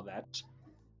and all that,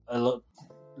 a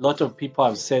lot of people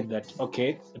have said that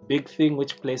okay, the big thing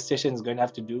which PlayStation is going to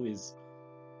have to do is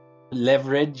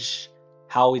leverage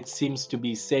how it seems to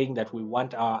be saying that we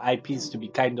want our IPs to be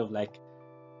kind of like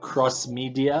cross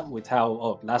media with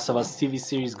how Last of Us TV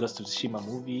series, Ghost of Tsushima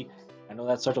movie, and all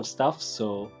that sort of stuff.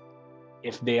 So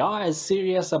if they are as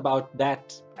serious about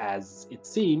that as it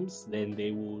seems, then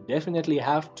they will definitely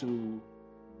have to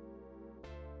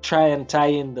try and tie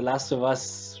in the Last of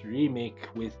Us remake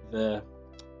with the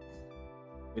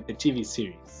TV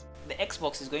series. The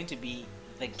Xbox is going to be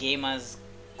the gamers,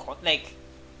 like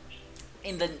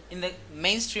in the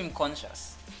mainstream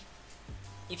conscious.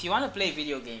 If you want to play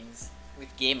video games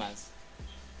with gamers,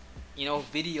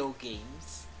 video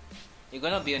games, you're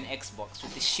gonna be on Xbox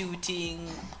with the shooting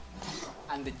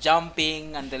and the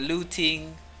jumping and the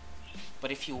looting.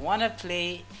 But if you wanna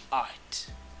play art,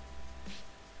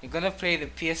 you're gonna play the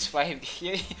PS5.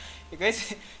 You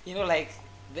guys, like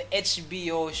the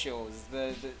HBO shows,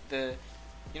 the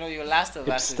your Last of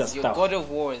Us, your God of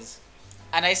Wars.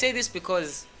 And I say this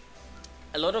because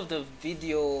a lot of the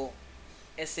video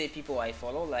essay people I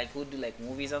follow, like who do like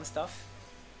movies and stuff,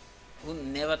 who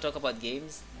never talk about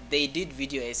games, they did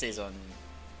video essays on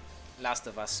Last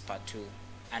of Us Part 2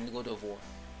 and God of War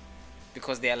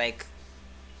because they are like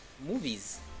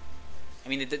movies. I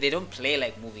mean, they don't play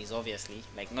like movies, obviously,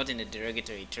 like not in a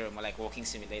derogatory term or like walking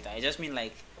simulator. I just mean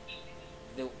like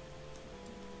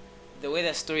the way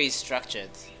the story is structured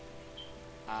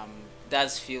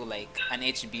does feel like an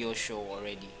HBO show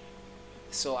already.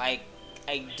 So I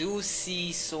do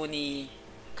see Sony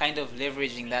kind of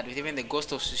leveraging that with even the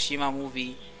Ghost of Tsushima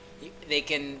movie. They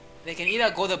can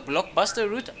either go the blockbuster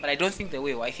route, but I don't think they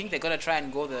will. I think they're gonna try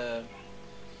and go the.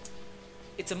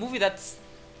 It's a movie that's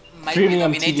might be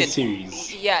nominated. TV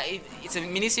series. Yeah, it's a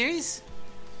miniseries.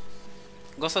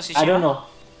 Ghost of Tsushima. I don't know.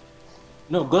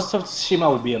 No, Ghost of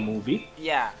Tsushima would be a movie.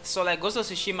 Yeah, so like Ghost of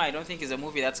Tsushima, I don't think is a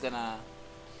movie that's gonna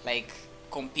like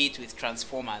compete with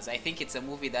Transformers. I think it's a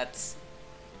movie that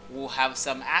will have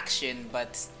some action,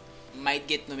 but might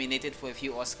get nominated for a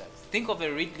few Oscars. Think of a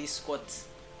Ridley Scott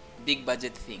big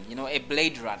budget thing, a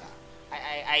Blade Runner.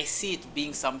 I see it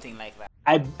being something like that.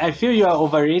 I feel you are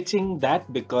overrating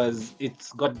that because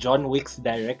it's got John Wick's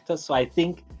director, so I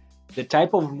think the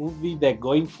type of movie they're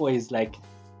going for is like,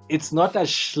 it's not as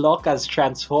schlock as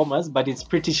Transformers, but it's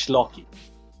pretty schlocky.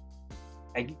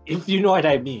 Like, if you know what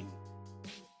I mean.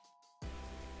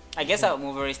 I guess I'm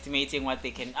overestimating what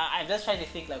they can. I'm just trying to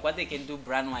think like what they can do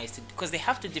brand-wise, because they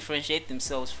have to differentiate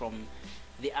themselves from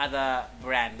the other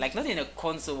brand. Like not in a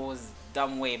console's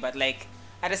dumb way, but like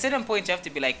at a certain point you have to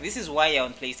be like, this is why you're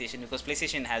on PlayStation, because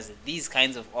PlayStation has these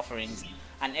kinds of offerings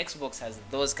and Xbox has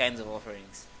those kinds of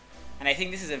offerings. And I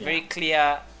think this is a very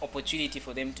clear opportunity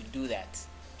for them to do that.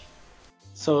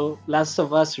 So Last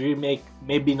of Us remake,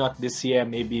 maybe not this year,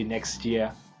 maybe next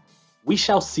year. We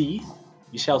shall see.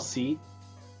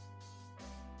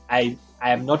 I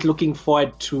am not looking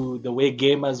forward to the way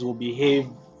gamers will behave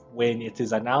when it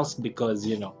is announced because,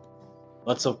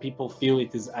 lots of people feel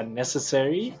it is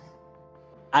unnecessary.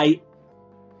 I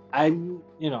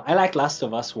like Last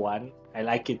of Us 1. I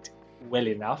like it well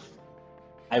enough.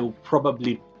 I will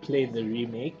probably play the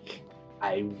remake.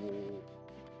 I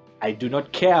do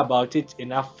not care about it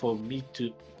enough for me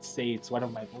to say it's one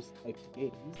of my most hyped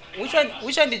games.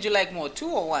 Which one did you like more, 2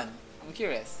 or 1? I'm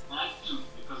curious. I like 2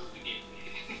 because of the gameplay.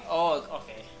 Oh,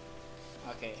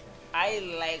 okay. I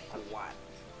like 1.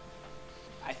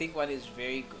 I think 1 is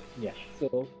very good. Yeah.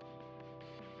 So,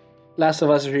 Last of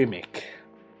Us remake.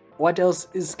 What else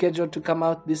is scheduled to come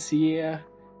out this year?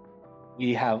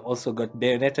 We have also got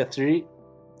Bayonetta 3.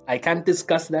 I can't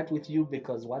discuss that with you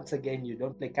because once again, you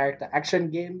don't play character action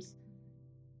games.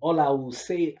 All I will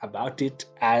say about it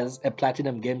as a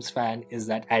Platinum Games fan is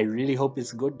that I really hope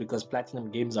it's good because Platinum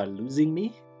Games are losing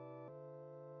me.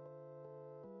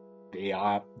 They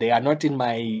are not in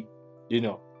my, you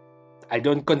know, I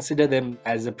don't consider them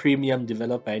as a premium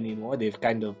developer anymore. They've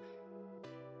kind of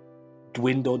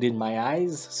dwindled in my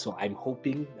eyes, so I'm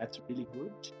hoping that's really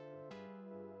good.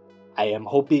 I am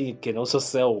hoping it can also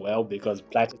sell well because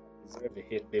Platinum deserve a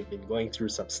hit. They've been going through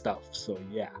some stuff, so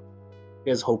yeah,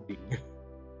 here's hoping.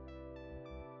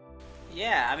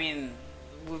 Yeah, I mean,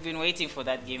 we've been waiting for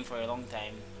that game for a long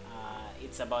time.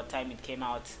 It's about time it came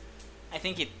out. I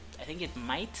think it. I think it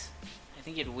might. I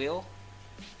think it will.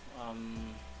 Um,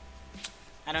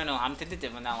 I don't know. I'm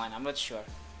tentative on that one. I'm not sure.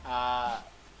 I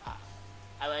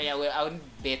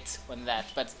wouldn't bet on that,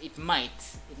 but it might.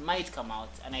 It might come out,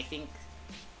 and I think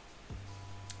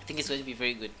it's going to be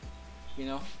very good. You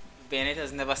know,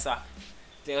 Bayonetta's never suck.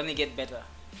 They only get better.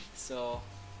 So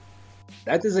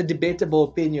That is a debatable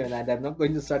opinion, and I'm not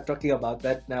going to start talking about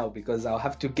that now because I'll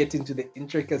have to get into the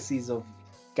intricacies of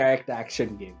character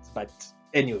action games. But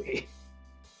anyway,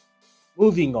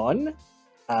 moving on,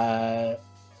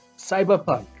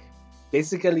 Cyberpunk.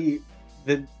 Basically,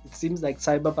 it seems like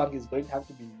Cyberpunk is going to have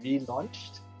to be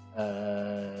relaunched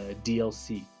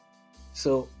DLC.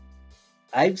 So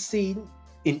I've seen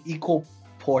in equal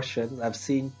portions, I've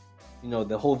seen,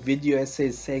 the whole video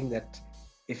essays saying that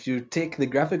if you take the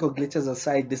graphical glitches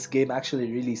aside, this game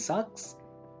actually really sucks.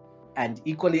 And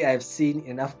equally, I've seen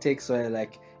enough takes where,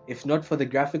 like, if not for the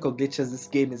graphical glitches, this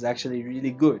game is actually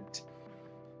really good.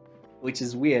 Which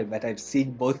is weird, but I've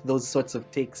seen both those sorts of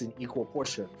takes in equal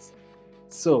portions.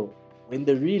 So, when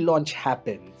the relaunch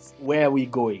happens, where are we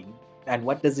going? And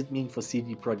what does it mean for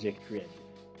CD Projekt Red?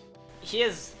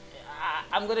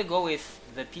 I'm gonna go with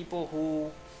the people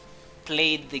who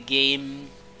played the game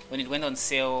when it went on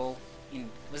sale in,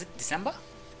 was it December?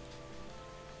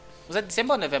 Was that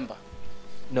December or November?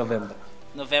 November.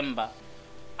 November.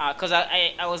 Cause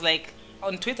I was like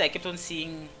on Twitter I kept on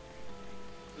seeing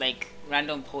like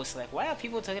random posts like, why are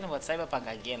people talking about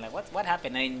Cyberpunk again? Like what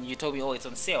happened? And you told me, oh, it's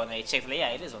on sale, and I checked, like, yeah,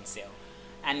 it is on sale.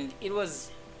 And it was,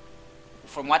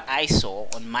 from what I saw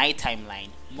on my timeline,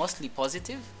 mostly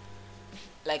positive.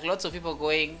 Like lots of people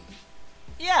going,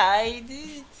 yeah, I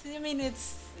mean it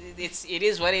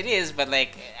is what it is, but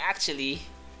like actually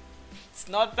it's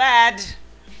not bad.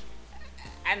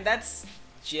 And that's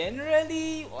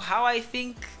generally how I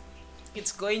think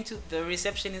it's going to, the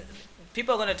reception is,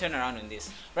 people are going to turn around on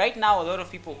this. Right now, a lot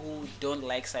of people who don't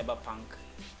like Cyberpunk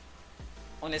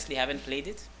honestly haven't played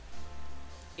it.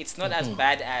 It's not as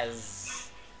bad as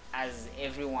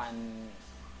everyone,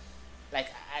 like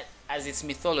as its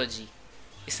mythology.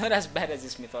 It's not as bad as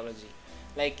its mythology.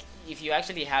 Like, if you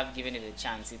actually have given it a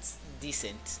chance, it's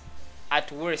decent.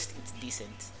 At worst, it's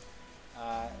decent.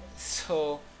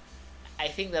 So I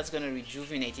think that's going to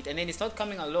rejuvenate it. And then it's not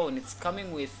coming alone. It's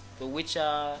coming with The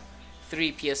Witcher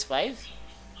 3 PS5.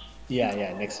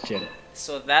 Yeah, next gen.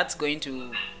 So that's going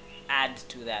to add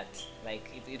to that. Like,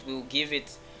 it will give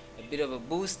it a bit of a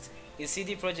boost. Is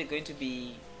CD Projekt going to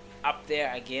be up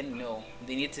there again? No.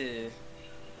 They need to,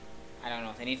 I don't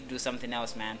know, they need to do something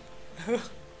else, man.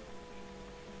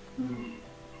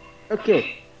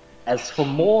 Okay. As for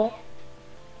more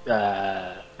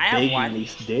have big one.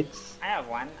 release dates, I have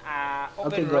one.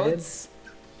 Open Okay, go ahead. Roads.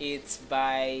 It's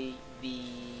by the,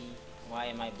 why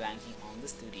am I blanking on the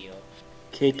studio?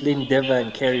 Caitlin Dever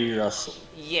and Kerry Russell.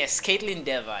 Yes, Caitlin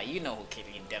Dever. You know who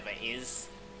Caitlin Dever is.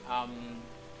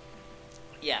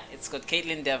 Yeah, it's got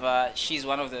Caitlin Dever. She's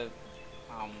one of the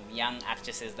young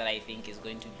actresses that I think is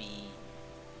going to be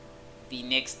the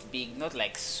next big, not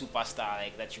like superstar,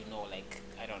 like that, like,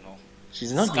 I don't know.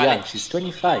 She's not Scarlett- young, she's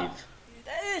 25.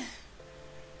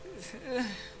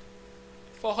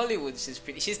 For Hollywood, she's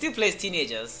pretty. She still plays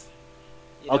teenagers.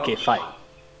 you know? Okay, fine.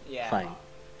 Yeah. Fine.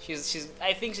 She's.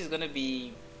 I think she's gonna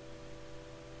be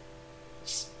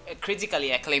a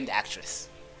critically acclaimed actress.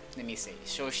 Let me say.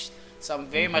 So I'm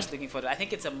very much looking forward. I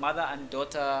think it's a mother and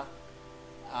daughter.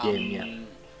 Game, yeah.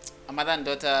 A mother and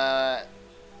daughter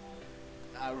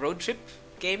road trip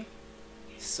game.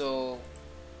 So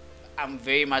I'm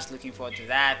very much looking forward to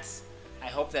that. I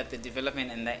hope that the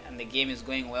development and the game is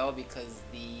going well, because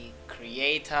the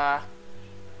creator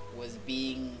was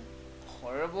being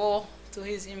horrible to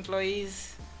his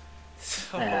employees.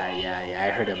 So, Yeah,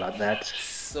 I heard about that.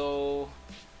 so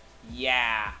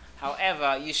yeah.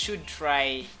 However, you should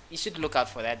look out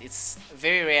for that. It's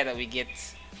very rare that we get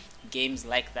games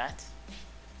like that.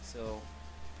 So,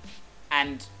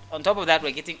 and on top of that,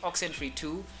 we're getting Oxenfree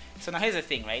 2. So now here's the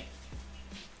thing, right?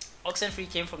 Oxenfree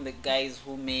came from the guys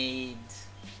who made,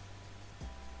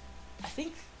 I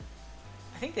think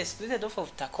think they split it off of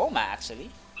Tacoma actually.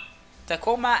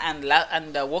 Tacoma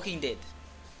and Walking Dead.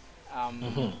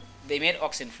 Mhm. They made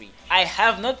Oxenfree. I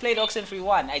have not played Oxenfree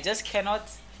 1. I just cannot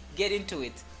get into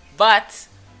it. But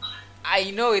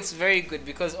I know it's very good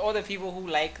because all the people who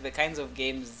like the kinds of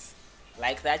games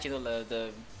like that,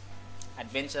 the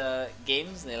adventure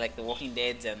games, they like the Walking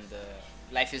Deads and the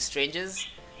Life is Strangers,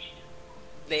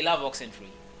 they love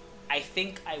Oxenfree. I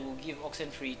think I will give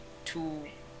Oxenfree 2.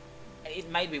 It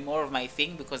might be more of my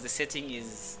thing because the setting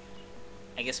is,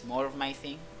 I guess, more of my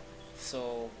thing.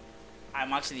 So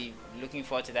I'm actually looking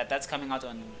forward to that. That's coming out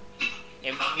on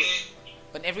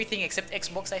everything except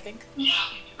Xbox, I think.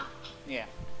 Yeah.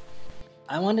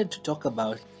 I wanted to talk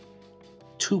about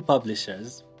two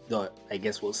publishers, though I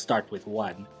guess we'll start with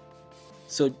one.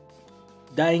 So,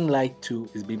 Dying Light 2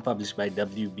 is being published by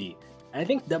WB. I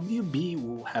think WB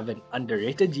will have an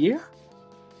underrated year.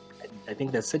 I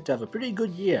think they're set to have a pretty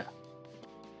good year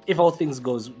if all things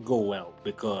go well,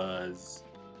 because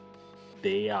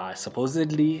they are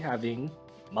supposedly having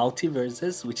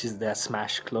Multiverses, which is their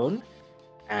Smash clone,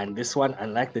 and this one,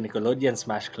 unlike the Nickelodeon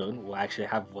Smash clone, will actually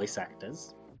have voice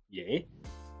actors. Yay!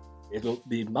 It will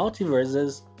be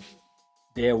Multiverses.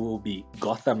 There will be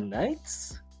Gotham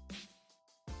Knights,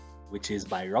 which is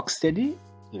by Rocksteady.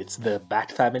 It's the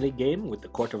Bat Family game with the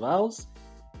Court of Owls.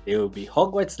 There will be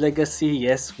Hogwarts Legacy.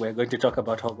 Yes, we're going to talk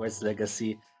about Hogwarts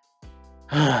Legacy.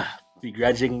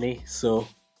 Begrudgingly so.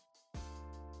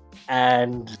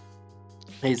 And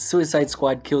it's Suicide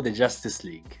Squad Kill the Justice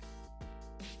League.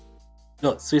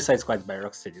 No, Suicide Squad by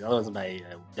Rocksteady. That was by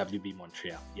WB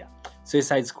Montreal. Yeah.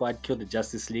 Suicide Squad Kill the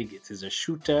Justice League. It is a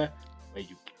shooter where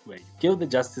you kill the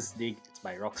Justice League. It's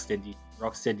by Rocksteady.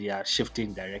 Rocksteady are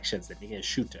shifting directions and making a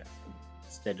shooter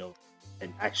instead of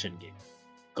an action game.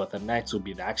 Gotham Knights will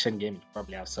be the action game. It'll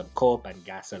probably have some co-op and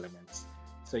gas elements.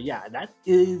 So yeah, that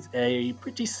is a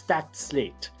pretty stacked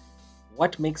slate.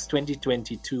 What makes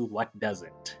 2022? What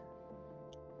doesn't?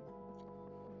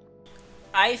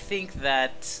 I think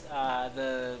that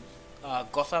the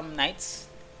Gotham Knights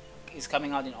is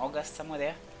coming out in August, somewhere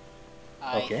there.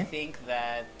 I Okay. think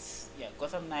that,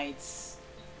 Gotham Knights.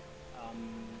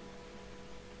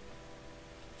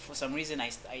 For some reason, I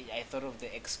thought of the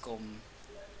XCOM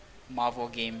Marvel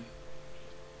game.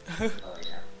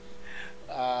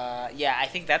 I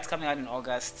think that's coming out in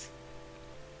August.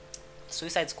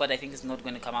 Suicide Squad, I think, is not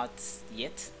going to come out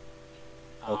yet.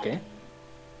 Okay.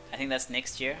 I think that's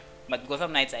next year. But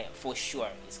Gotham Knights, for sure,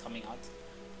 is coming out.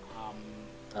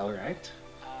 All right.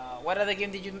 What other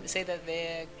game did you say that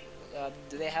they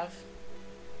do they have?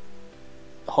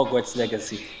 Hogwarts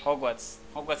Legacy. Hogwarts.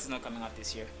 Hogwarts is not coming out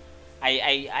this year.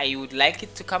 I would like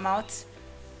it to come out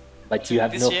But you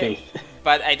have this no year, faith.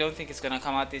 but I don't think it's gonna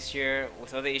come out this year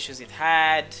with all the issues it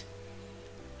had.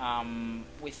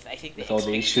 With I think the With all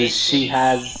the issues she expectations.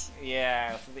 has.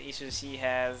 Yeah, with the issues she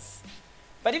has.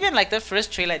 But even like the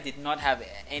first trailer did not have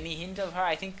any hint of her.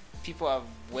 I think people are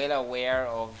well aware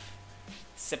of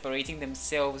separating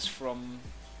themselves from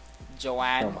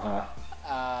Joanne. From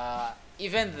her.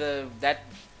 Even the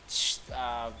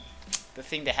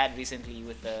thing they had recently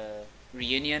with the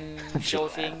reunion show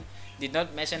thing did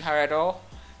not mention her at all.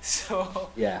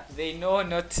 So Yeah. they know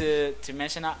not to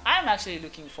mention her. I'm actually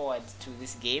looking forward to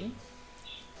this game.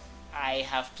 I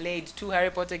have played 2 Harry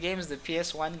Potter games, the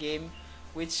PS1 game,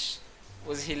 which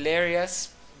was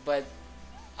hilarious, but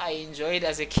I enjoyed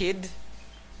as a kid.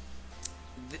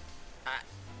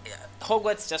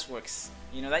 Hogwarts just works.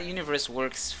 You know, that universe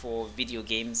works for video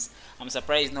games. I'm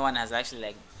surprised no one has actually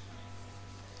like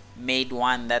made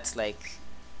one that's like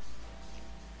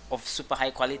of super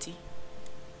high quality.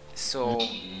 So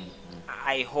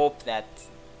I hope that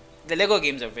the Lego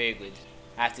games are very good.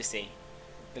 I have to say,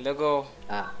 the Lego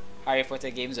Ah. Harry Potter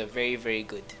games are very, very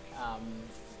good.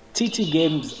 TT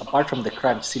Games, apart from the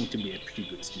crunch, seem to be a pretty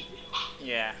good studio.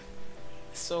 Yeah.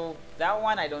 So that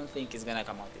one I don't think is gonna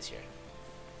come out this year.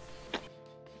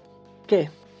 Okay.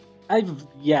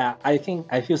 I think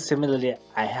I feel similarly.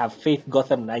 I have faith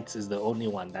Gotham Knights is the only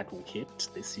one that will hit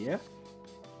this year.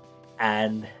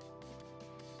 And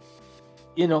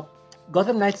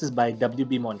Gotham Knights is by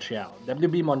WB Montreal.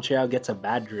 WB Montreal gets a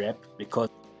bad rep because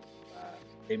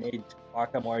they made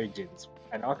Arkham Origins.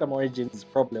 And Arkham Origins'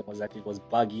 problem was that it was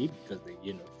buggy because they,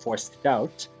 forced it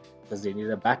out because they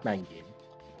needed a Batman game.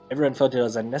 Everyone felt it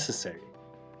was unnecessary.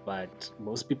 But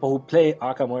most people who play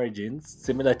Arkham Origins,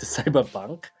 similar to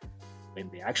Cyberpunk, when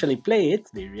they actually play it,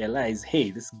 they realize,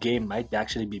 hey, this game might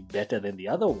actually be better than the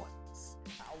other ones.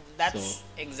 That's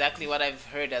exactly what I've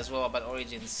heard as well about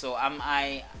Origins. So I've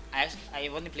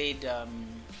only played that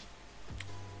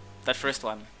first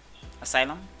one,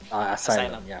 Asylum.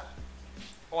 Asylum, yeah.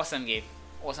 Awesome game.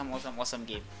 awesome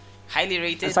game. Highly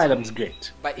rated. Asylum's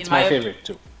great. But It's in my my favorite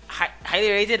too.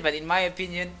 highly rated, but in my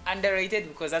opinion, underrated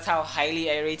because that's how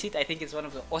highly I rate it. I think it's one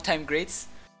of the all-time greats.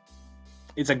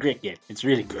 It's a great game. It's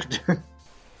really good.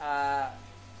 Uh,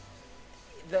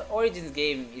 the Origins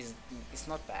game is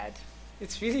not bad.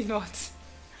 It's really not.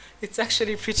 It's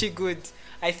actually pretty good.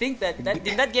 I think that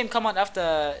did that game come out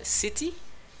after City?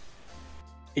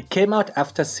 It came out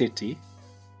after City.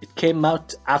 It came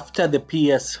out after the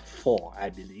PS4, I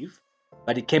believe.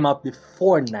 But it came out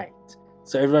before Knight.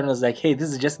 So everyone was like, hey,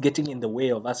 this is just getting in the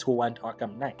way of us who want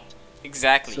Arkham Knight.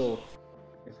 Exactly. So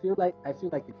I feel like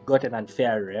it got an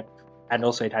unfair rep, and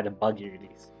also it had a buggy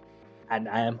release. And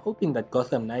I am hoping that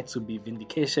Gotham Knights will be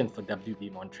vindication for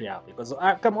WB Montreal because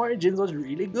Arkham Origins was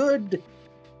really good.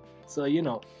 So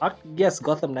I guess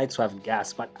Gotham Knights will have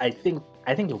gas, but I think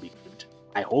it'll be good.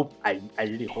 I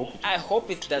really hope. I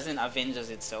hope it doesn't Avengers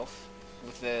itself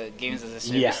with the games as a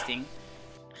service Yeah. thing.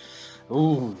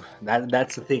 Ooh,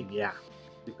 that's the thing, yeah.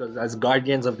 Because as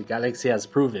Guardians of the Galaxy has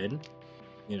proven,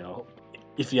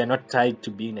 if you're not tied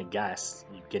to being a gas,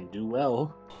 you can do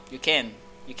well. You can.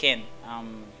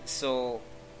 So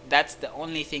that's the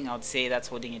only thing I would say that's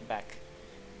holding it back.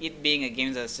 It being a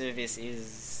games as a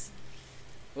service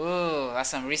that's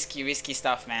some risky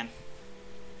stuff, man.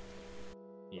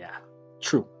 Yeah,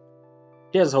 true.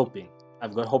 Here's hoping.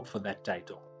 I've got hope for that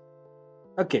title.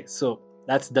 Okay, so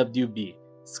that's WB.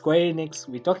 Square Enix,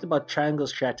 we talked about Triangle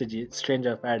Strategy,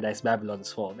 Stranger of Paradise,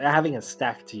 Babylon's Fall. They're having a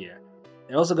stacked year.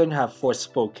 They're also going to have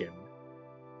Forspoken,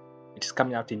 which is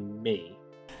coming out in May.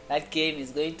 That game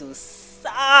is going to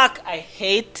suck. I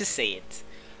hate to say it.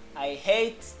 And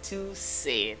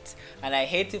I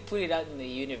hate to put it out in the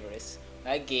universe.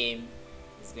 That game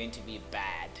is going to be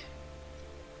bad.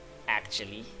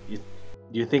 Actually.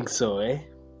 You think so, eh?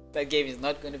 That game is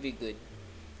not going to be good.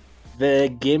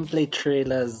 The gameplay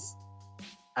trailers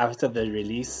after the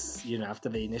release, after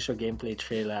the initial gameplay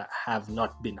trailer, have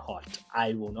not been hot.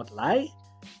 I will not lie.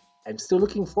 I'm still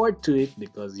looking forward to it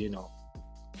because,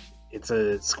 it's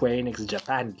a Square Enix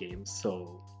Japan game,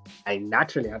 so I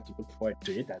naturally have to look forward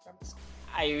to it.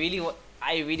 I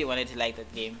really wanted to like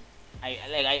that game.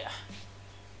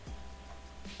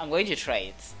 I'm going to try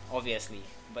it, obviously,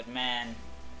 but man,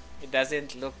 it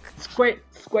doesn't look. Square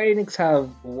Enix have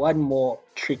one more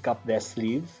trick up their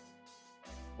sleeve,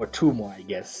 or two more, I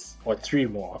guess, or three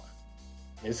more.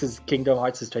 This is Kingdom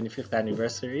Hearts' 25th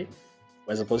anniversary.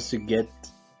 We're supposed to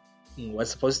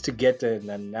get an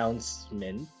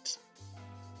announcement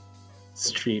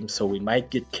stream, so we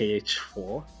might get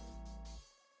KH4.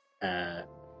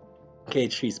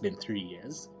 KH3's been 3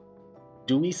 years.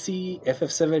 Do we see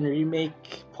FF7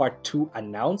 Remake Part 2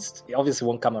 announced? It obviously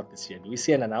won't come out this year. Do we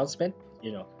see an announcement?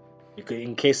 Because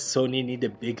in case Sony need a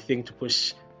big thing to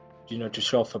push, to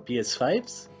show off for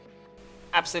PS5s?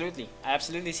 Absolutely. I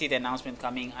absolutely see the announcement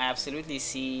coming. I absolutely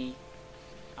see...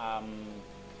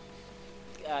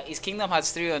 is Kingdom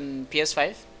Hearts 3 on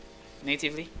PS5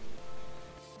 natively?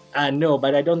 No,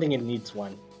 but I don't think it needs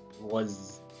one.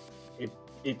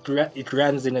 It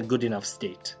runs in a good enough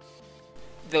state.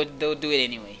 They'll do it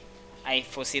anyway. I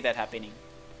foresee that happening.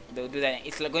 They'll do that.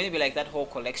 It's going to be like that whole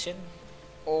collection,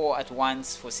 all at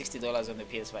once for $60 on the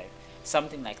PS5.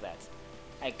 Something like that.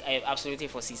 I absolutely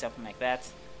foresee something like that.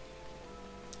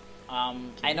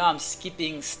 I know I'm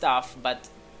skipping stuff, but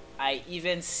I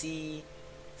even see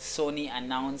Sony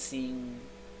announcing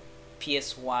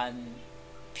PS1,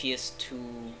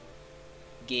 PS2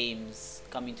 games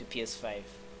coming to PS5.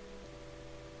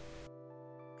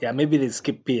 Yeah, maybe they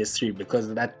skip PS3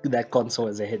 because that console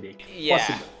is a headache.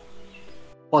 Yeah.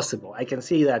 Possible. I can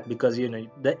see that because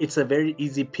it's a very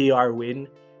easy PR win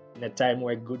in a time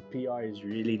where good PR is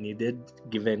really needed,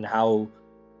 given how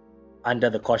under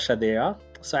the kosher they are.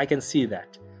 So I can see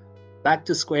that. Back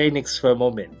to Square Enix for a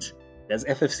moment. Does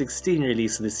FF16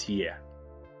 release this year?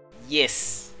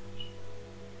 Yes.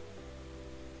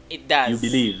 It does. You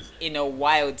believe? In a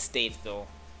wild state, though.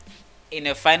 In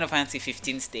a Final Fantasy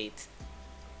 15 state.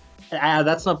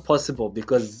 That's not possible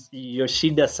because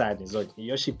Yoshida-san is on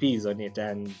Yoshi P is on it,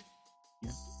 and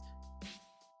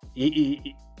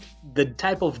the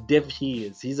type of dev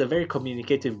he's a very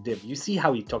communicative dev. You see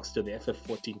how he talks to the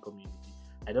FF14 community.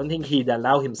 I don't think he'd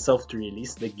allow himself to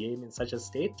release the game in such a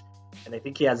state, and I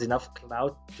think he has enough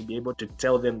clout to be able to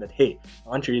tell them that, hey, I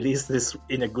want to release this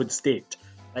in a good state.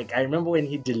 Like, I remember when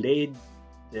he delayed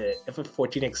the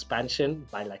FF14 expansion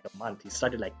by like a month, he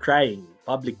started like crying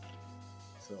publicly.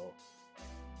 So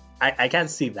I can't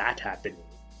see that happening.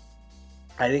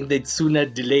 I think they'd sooner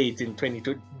delay it to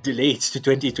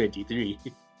 2023.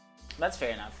 That's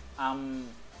fair enough.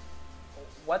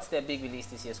 What's their big release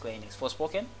this year, Square Enix?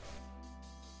 Forspoken?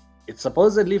 It's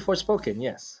supposedly Forspoken,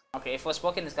 yes. Okay, if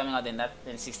Forspoken is coming out, then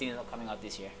 16 is not coming out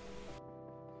this year.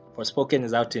 Forspoken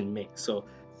is out in May, so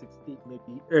 16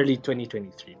 maybe early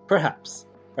 2023. Perhaps.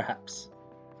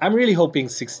 I'm really hoping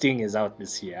 16 is out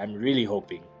this year. I'm really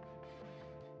hoping.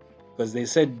 Because they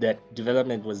said that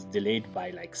development was delayed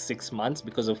by like 6 months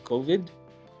because of COVID.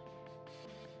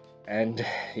 And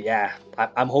yeah,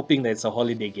 I'm hoping that it's a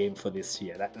holiday game for this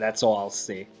year. That's all I'll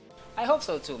say. I hope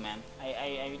so too, man.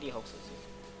 I really hope so too.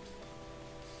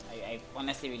 I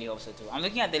honestly really hope so too. I'm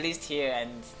looking at the list here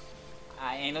and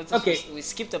I noticed we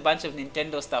skipped a bunch of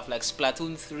Nintendo stuff like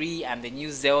Splatoon 3 and the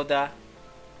new Zelda.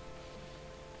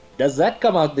 Does that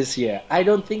come out this year? I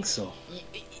don't think so.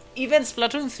 Even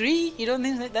Splatoon 3? You don't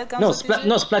think that comes out this year?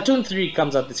 No, Splatoon 3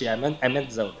 comes out this year. I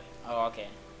meant Zelda. Oh, okay.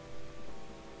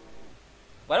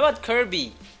 What about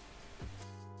Kirby?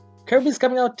 Kirby's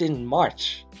coming out in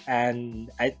March,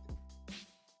 and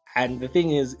the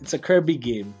thing is, it's a Kirby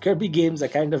game. Kirby games are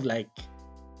kind of like,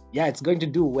 yeah, it's going to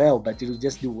do well, but it'll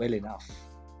just do well enough.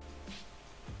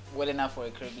 Well enough for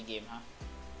a Kirby game, huh?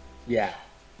 Yeah.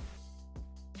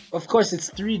 Of course, it's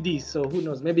 3D, so who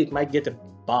knows? Maybe it might get a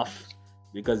buff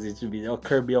because it will be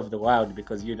Kirby of the Wild.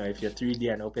 Because if you're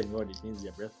 3D and open world, it means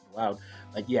you're Breath of the Wild.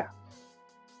 But yeah.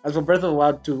 As for Breath of the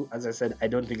Wild 2, as I said, I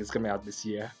don't think it's coming out this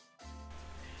year.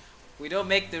 We don't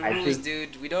make the rules,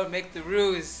 dude. We don't make the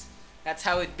rules. That's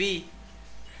how it be.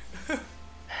 It's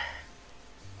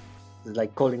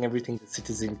like calling everything the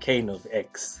Citizen Kane of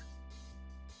X.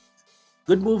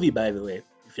 Good movie, by the way.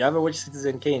 If you ever watch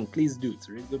Citizen Kane, please do. It's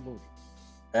a really good movie.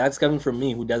 And that's coming from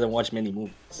me, who doesn't watch many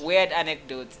movies. Weird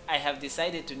anecdote. I have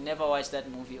decided to never watch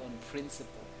that movie on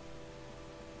principle.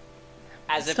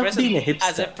 As a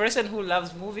person who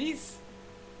loves movies,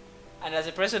 and as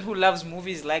a person who loves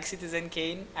movies like Citizen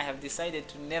Kane, I have decided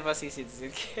to never see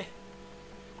Citizen Kane.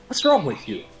 What's wrong with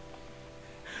you?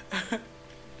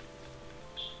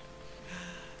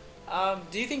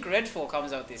 Do you think Redfall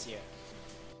comes out this year?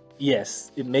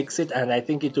 Yes, it makes it, and I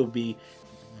think it will be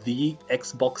the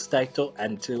Xbox title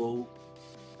until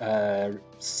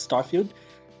Starfield.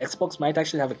 Xbox might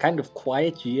actually have a kind of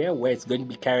quiet year where it's going to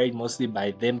be carried mostly by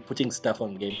them putting stuff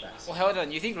on Game Pass. Well, hold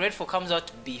on. You think Redfall comes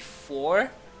out before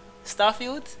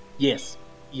Starfield? Yes.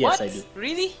 What? I do.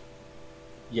 Really?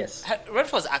 Yes.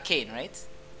 Redfall's Arcane, right?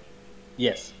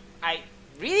 Yes.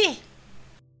 Really?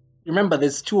 Remember,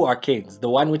 there's two Arcanes. The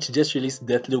one which just released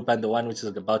Deathloop and the one which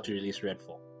is about to release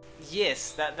Redfall.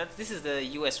 Yes, this is the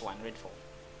US one, Redfall.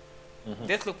 Mm-hmm.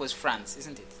 Deathloop was France,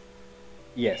 isn't it?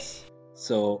 Yes.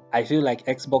 So I feel like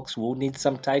Xbox will need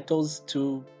some titles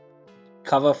to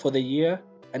cover for the year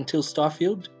until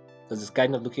Starfield, because it's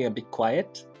kind of looking a bit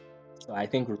quiet. So I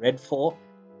think Redfall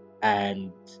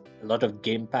and a lot of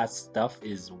Game Pass stuff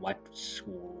is what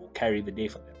will carry the day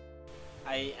for them.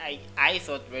 I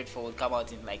thought Redfall would come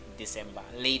out in like December,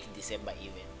 late December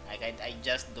even. Like I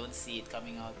just don't see it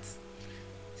coming out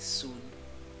soon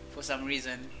for some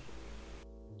reason.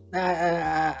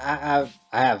 I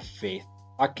have faith.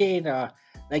 Arcane,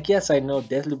 yes, I know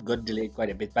Deathloop got delayed quite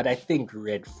a bit, but I think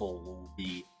Redfall will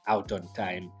be out on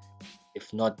time.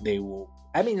 If not, they will.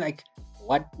 I mean, like,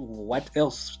 what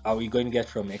else are we going to get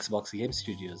from Xbox Game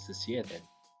Studios this year then?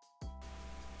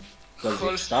 Because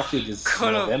Starfield is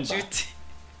November,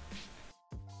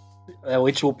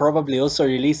 which will probably also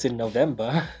release in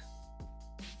November.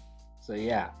 So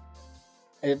yeah,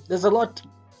 there's a lot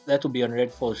that will be on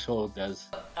Redfall's shoulders.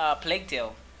 Plague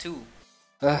Tale 2.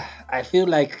 I feel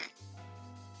like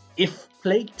if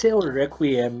Plague Tale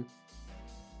Requiem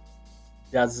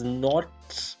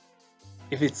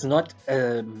if it's not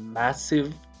a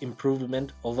massive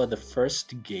improvement over the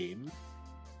first game,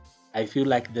 I feel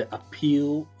like the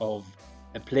appeal of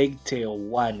a Plague Tale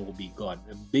 1 will be gone.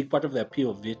 A big part of the appeal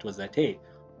of it was that, hey,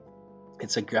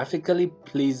 it's a graphically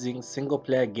pleasing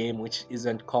single-player game which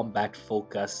isn't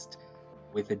combat-focused,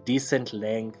 with a decent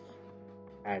length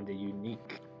and a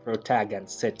unique protag and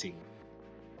setting.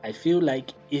 I feel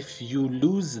like if you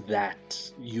lose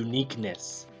that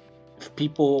uniqueness, if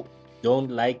people don't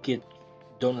like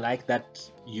that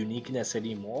uniqueness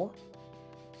anymore,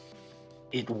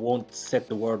 it won't set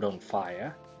the world on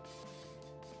fire.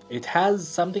 It has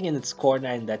something in its corner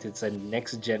in that it's a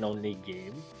next-gen only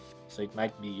game, so it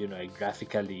might be, a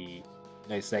graphically,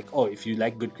 it's like, oh, if you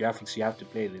like good graphics, you have to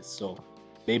play this. So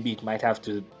maybe it might have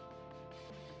to,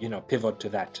 pivot to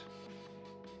that.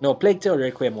 No, Plague Tale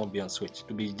Requiem won't be on Switch.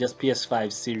 It'll be just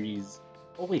PS5 series.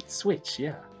 Oh wait, Switch,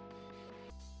 yeah.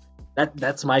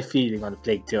 That's my feeling on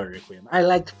Plague Tale Requiem. I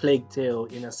liked Plague Tale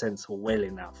in a sense well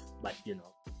enough, but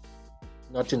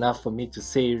not enough for me to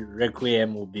say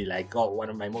Requiem will be like, one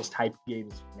of my most hyped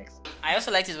games next. I I also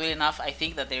liked it well enough. I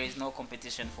think that there is no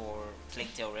competition for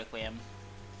Plague Tale Requiem.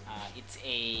 It's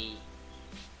a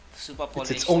super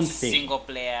It's its polished own thing. single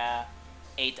player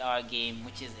 8-hour game,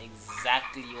 which is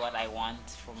exactly what I want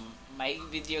from my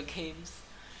video games.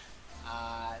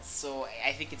 So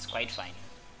I think it's quite fine.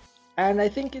 And I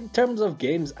think in terms of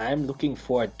games I'm looking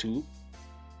forward to,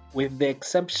 with the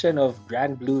exception of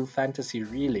Grand Blue Fantasy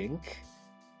Relink,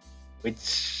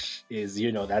 which is,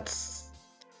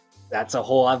 that's a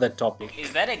whole other topic.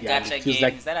 Is that a Yeah, gacha it feels game?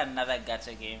 like- Is that another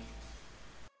gacha game?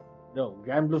 No,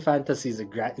 Grand Blue Fantasy is a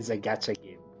gacha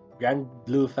game. Grand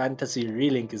Blue Fantasy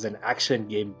Relink is an action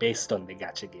game based on the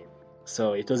gacha game.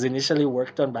 So it was initially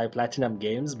worked on by Platinum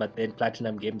Games, but then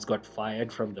Platinum Games got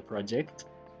fired from the project.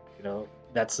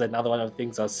 That's another one of the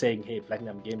things I was saying. Hey,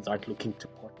 Platinum Games aren't looking to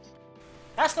port.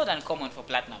 That's not uncommon for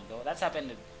Platinum though. That's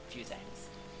happened a few times.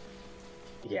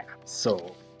 Yeah,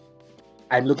 so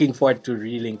I'm looking forward to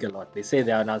Relink a lot. They say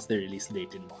they announced the release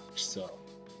date in March, so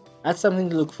that's something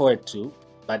to look forward to.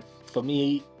 But for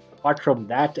me, apart from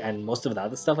that and most of the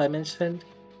other stuff I mentioned,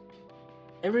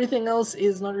 everything else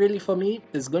is not really for me.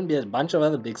 There's going to be a bunch of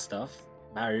other big stuff.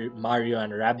 Mario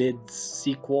and Rabbids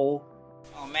sequel.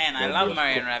 Oh man, I Well, love yeah.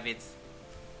 Mario and Rabbids.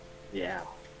 Yeah,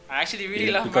 I actually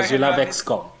really love because Mario you love and Rabbids.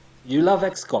 XCOM. You love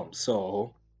XCOM,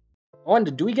 so I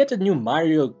wonder, do we get a new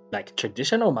Mario, like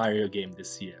traditional Mario game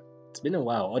this year? It's been a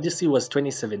while. Odyssey was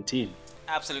 2017.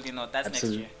 Absolutely not. That's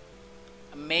Absolute- next year.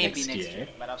 Maybe Next next year. year,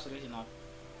 but absolutely not.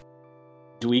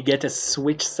 Do we get a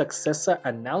Switch successor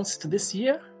announced this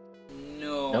year?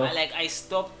 No, No? I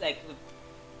stopped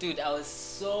dude. I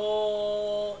was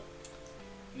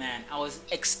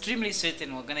extremely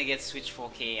certain we're gonna get Switch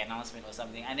 4K announcement or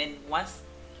something, and then once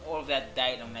all of that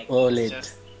died, I'm like, OLED. it's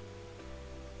just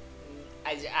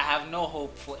I have no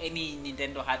hope for any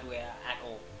Nintendo hardware at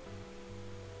all.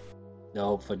 No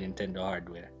hope for Nintendo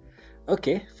hardware.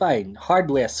 Okay, fine.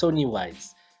 Hardware, Sony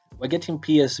wise, we're getting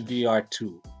PSVR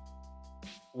 2.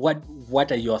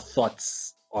 What are your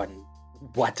thoughts on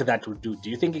what that would do? Do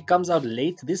you think it comes out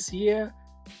late this year?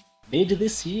 Mid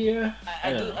this year?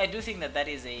 I don't know. I do think that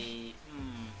is a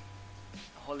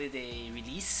holiday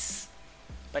release,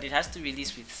 but it has to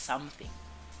release with something,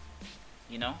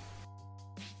 you know.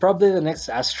 Probably the next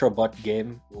Astrobot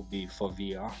game will be for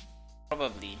VR.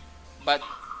 Probably, but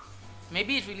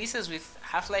maybe it releases with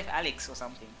Half-Life Alyx or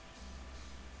something.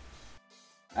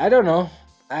 I don't know.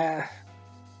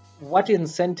 What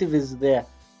incentive is there?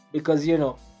 Because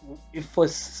if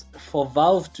for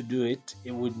Valve to do it,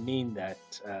 it would mean that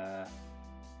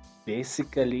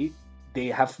basically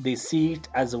they see it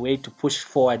as a way to push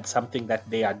forward something that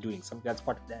they are doing, something that's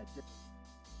part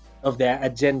of their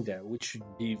agenda, which should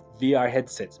be VR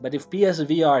headsets. But if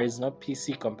PSVR is not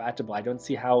PC compatible, I don't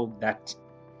see how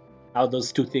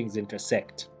those two things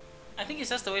intersect. I think it's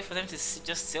just a way for them to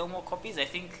just sell more copies. I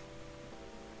think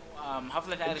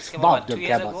Half-Life Alyx came Valve out 2 don't years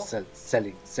care ago. about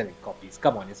selling copies.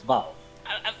 Come on, it's Valve.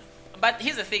 But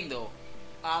here's the thing, though.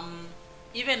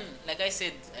 Even like I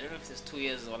said, I don't know if it was 2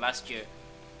 years or last year.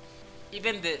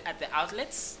 Even at the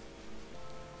outlets,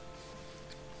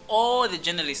 all the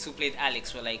journalists who played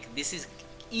Alyx were like, "This is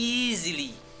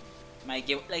easily my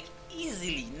game. Like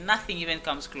easily, nothing even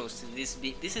comes close to this.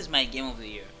 This is my game of the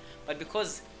year." But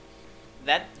because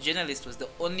that journalist was the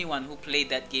only one who played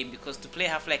that game, because to play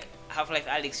Half-Life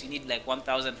Alyx you need like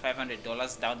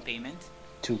 $1,500 down payment.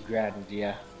 $2,000,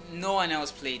 yeah. No one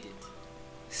else played it,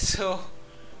 so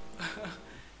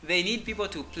they need people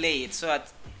to play it so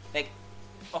that,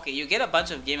 okay, you get a bunch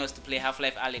of gamers to play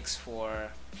Half-Life Alyx for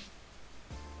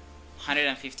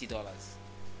 $150,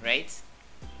 right?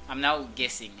 I'm now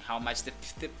guessing how much the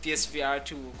PSVR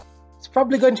 2 will cost. It's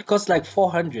probably going to cost like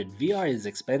 $400. VR is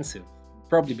expensive.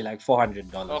 Probably be like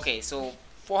 $400. Okay, so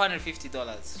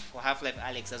 $450 for Half-Life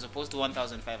Alyx as opposed to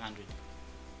 $1,500.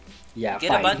 Yeah, You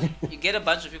fine. you get a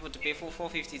bunch of people to pay for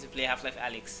 $450 to play Half-Life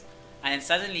Alyx, and then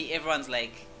suddenly everyone's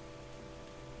like,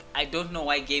 I don't know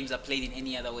why games are played in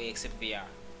any other way except VR,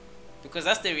 because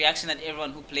that's the reaction that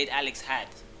everyone who played Alyx had.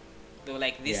 They were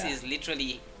like, this is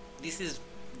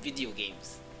video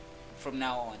games from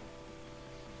now on.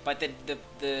 But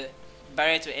the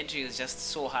barrier to entry is just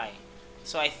so high.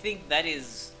 So I think that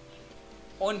is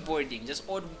onboarding.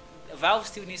 Valve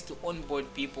still needs to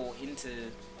onboard people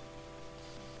into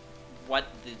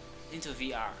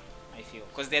VR. I feel,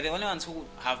 because they're the only ones who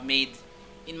have made,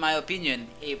 in my opinion,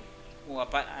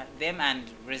 them and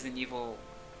Resident Evil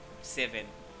 7.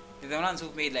 They're the ones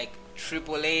who've made like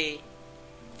AAA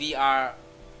VR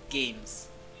games.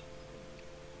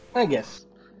 I guess.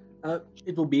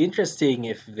 It will be interesting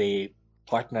if they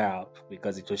partner up,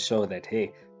 because it will show that,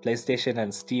 hey, PlayStation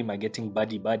and Steam are getting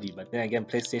buddy-buddy, but then again,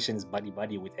 PlayStation is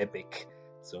buddy-buddy with Epic.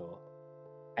 So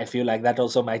I feel like that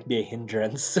also might be a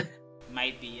hindrance.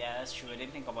 Might be, yeah, that's true. I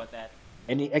didn't think about that.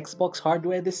 Any Xbox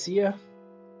hardware this year?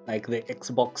 Like the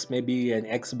Xbox, maybe an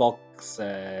Xbox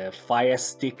Fire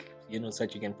Stick, so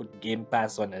that you can put Game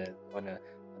Pass on a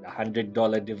 $100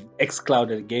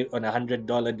 xCloud game on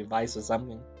 $100 device or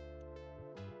something.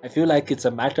 I feel like it's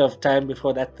a matter of time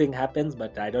before that thing happens,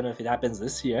 but I don't know if it happens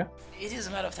this year. It is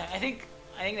a matter of time. I think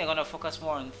they're gonna focus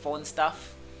more on phone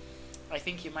stuff. I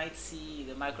think you might see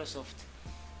the Microsoft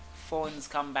phones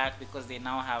come back because they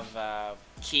now have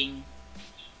King,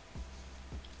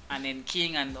 and then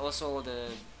King, and also the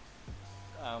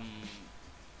um,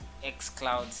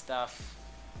 xCloud stuff.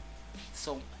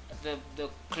 So the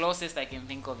closest I can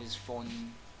think of is phone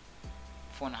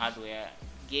hardware.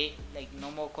 Like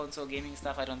normal console gaming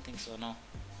stuff, I don't think so. No.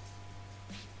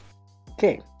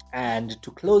 Okay, and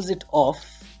to close it off,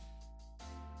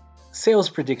 sales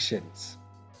predictions.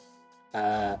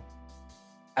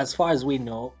 As far as we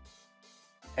know,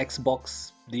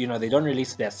 Xbox, they don't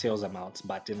release their sales amounts,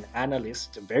 but an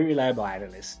analyst, a very reliable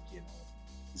analyst,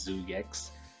 Zugex,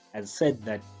 has said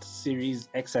that Series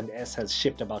X and S has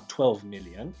shipped about 12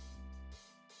 million.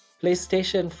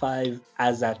 PlayStation 5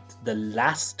 as at the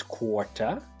last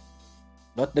quarter,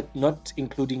 not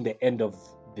including the end of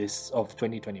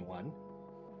 2021.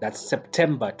 That's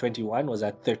September 21 was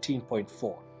at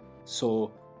 13.4.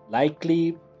 So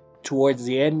likely towards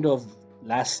the end of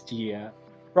last year,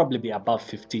 probably be above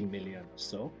 15 million or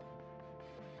so.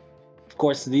 Of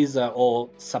course, these are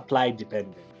all supply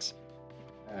dependent.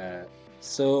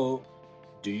 So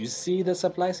do you see the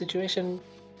supply situation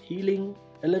healing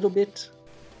a little bit?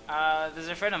 There's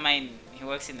a friend of mine. He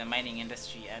works in the mining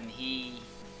industry, and he's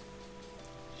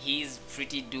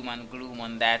pretty doom and gloom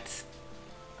on that.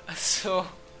 So,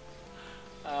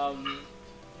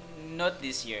 not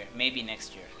this year, maybe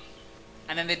next year.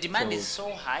 And then the demand is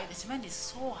so high. The demand is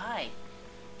so high,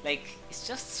 like it's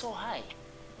just so high.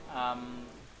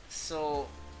 So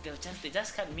they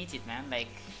just can't meet it, man. Like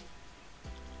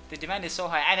the demand is so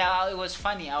high, and it was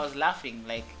funny. I was laughing.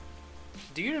 Like,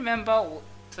 do you remember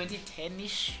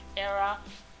 2010-ish era,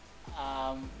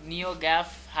 NeoGAF,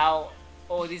 how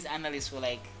all these analysts were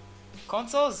like,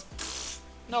 consoles? Pfft,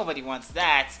 nobody wants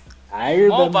that. I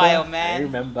remember. Mobile, man. I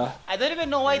remember. I don't even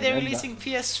know why they're releasing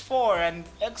PS4 and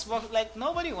Xbox. Like,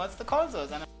 nobody wants the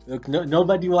consoles. And Look,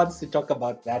 nobody wants to talk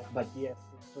about that, but yes,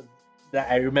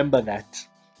 I remember that.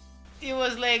 it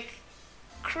was like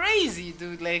crazy,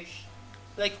 dude. Like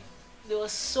they were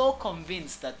so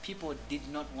convinced that people did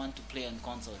not want to play on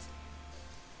consoles.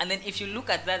 And then if you look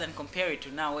at that and compare it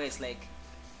to now, where it's like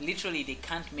literally they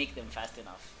can't make them fast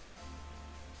enough.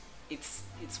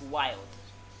 It's wild.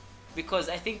 Because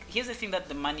I think here's the thing that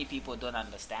the money people don't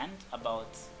understand about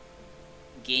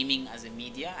gaming as a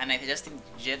media, and I just think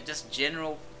just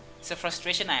general, it's a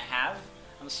frustration I have.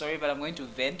 I'm sorry, but I'm going to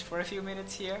vent for a few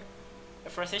minutes here. The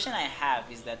frustration I have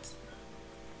is that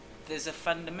there's a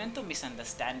fundamental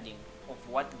misunderstanding of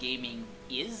what gaming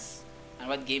is and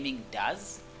what gaming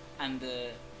does, and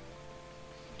the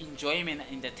enjoyment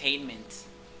and entertainment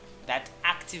that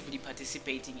actively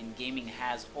participating in gaming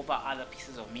has over other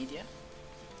pieces of media.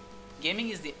 Gaming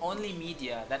is the only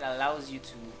media that allows you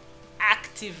to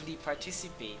actively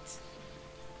participate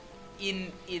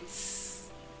in its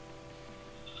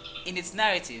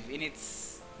narrative, in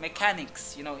its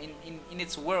mechanics, in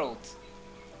its world.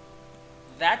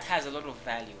 That has a lot of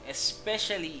value,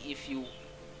 especially if you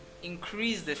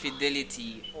increase the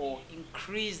fidelity or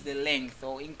increase the length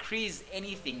or increase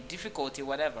anything, difficulty,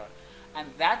 whatever. And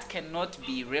that cannot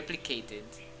be replicated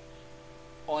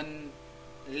on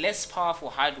less powerful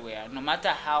hardware, no matter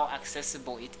how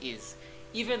accessible it is.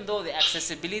 Even though the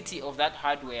accessibility of that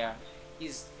hardware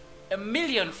is a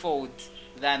millionfold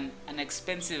than an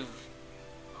expensive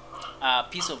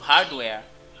piece of hardware,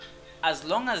 as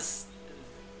long as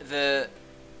the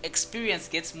experience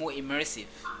gets more immersive,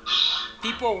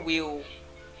 people will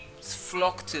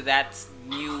flock to that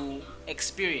new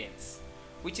experience.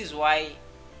 Which is why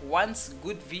once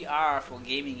good VR for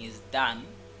gaming is done,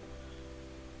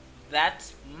 that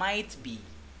might be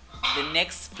the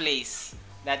next place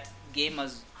that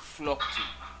gamers flock to.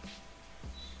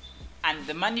 And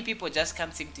the money people just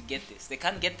can't seem to get this. They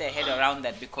can't get their head around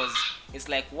that, because it's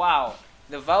like, wow,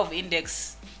 the Valve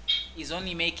Index is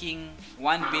only making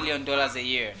 $1 billion a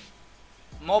year.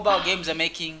 Mobile games are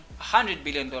making $100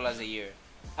 billion a year.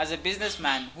 As a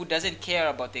businessman who doesn't care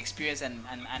about the experience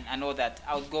and all that,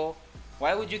 I would go,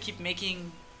 why would you keep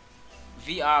making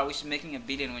VR, which is making $1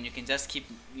 billion, when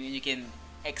you can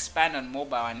expand on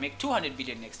mobile and make $200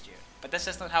 billion next year? But that's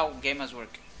just not how gamers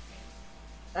work.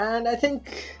 And I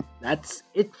think that's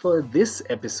it for this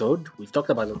episode. We've talked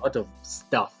about a lot of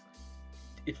stuff.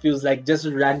 it feels like just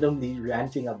randomly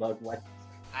ranting about what.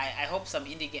 I hope some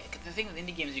indie game. The thing with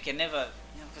indie games, you can never,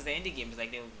 because they're indie games,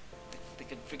 like they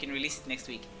could freaking release it next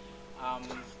week.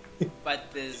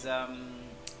 But there's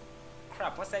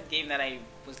crap. What's that game that I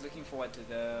was looking forward to?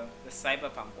 The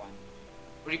Cyberpunk one.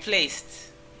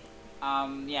 Replaced.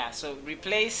 Yeah. So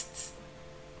Replaced.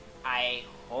 I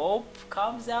hope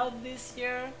comes out this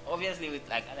year. Obviously, with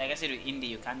like I said, with indie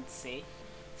you can't say.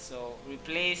 So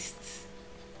Replaced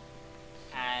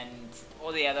and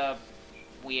all the other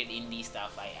weird indie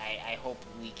stuff. I hope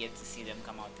we get to see them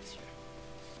come out this year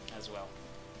as well.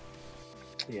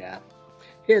 Yeah,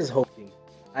 here's hoping.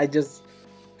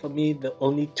 For me, the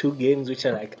only two games which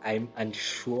are like I'm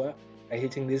unsure are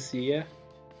hitting this year,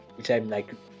 which I'm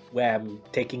like where I'm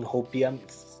taking hopium.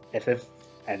 It's FF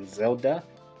and Zelda.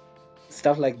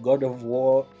 Stuff like God of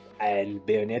War and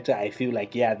Bayonetta, I feel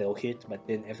like yeah they'll hit, but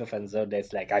then FF and Zelda,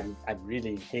 it's like I'm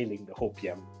really inhaling the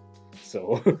hopium.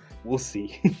 So we'll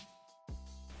see.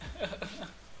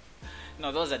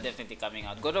 No, those are definitely coming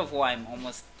out. God of War, I'm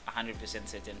almost 100%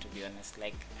 certain, to be honest.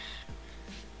 Like,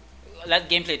 that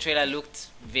gameplay trailer looked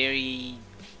very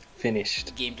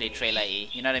Finished. gameplay trailer-y.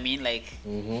 You know what I mean? Like,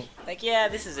 like yeah,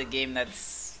 this is a game that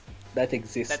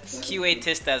exists. that QA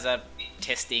testers are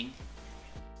testing.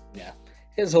 Yeah.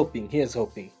 Here's hoping.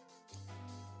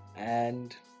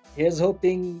 And here's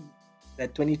hoping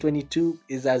that 2022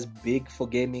 is as big for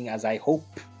gaming as I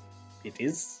hope it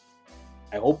is.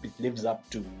 I hope it lives up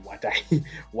to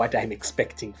what I'm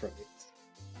expecting from it.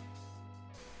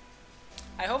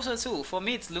 I hope so too. For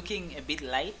me, it's looking a bit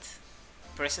light,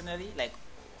 personally. Like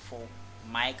for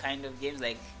my kind of games,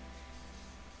 like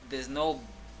there's no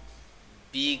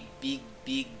big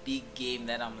game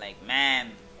that I'm like,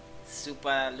 man,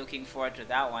 super looking forward to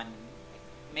that one.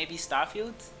 Maybe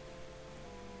Starfield,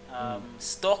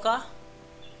 Stalker,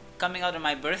 coming out on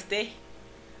my birthday.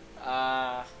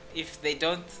 If they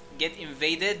don't get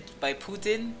invaded by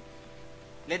Putin,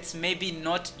 let's maybe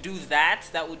not do that.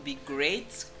 That would be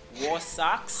great. War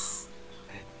sucks.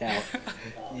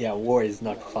 Yeah, war is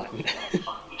not fun.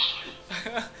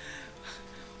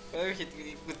 Well, we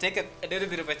could take a little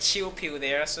bit of a chill pill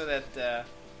there so that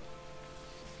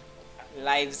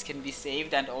lives can be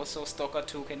saved and also Stalker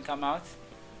 2 can come out.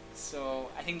 So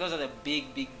I think those are the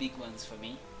big ones for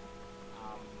me.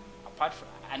 Apart from,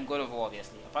 and God of War,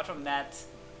 obviously. Apart from that,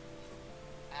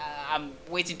 I'm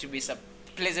waiting to be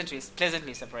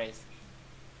pleasantly surprised.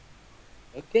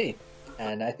 Okay,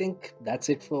 and I think that's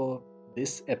it for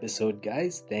this episode,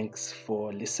 guys. Thanks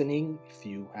for listening. If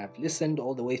you have listened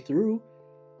all the way through,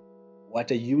 what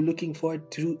are you looking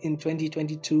forward to in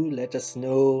 2022? Let us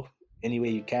know any way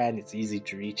you can. It's easy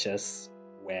to reach us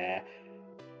where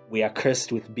we are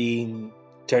cursed with being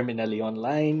terminally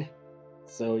online.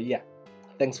 So yeah,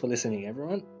 thanks for listening,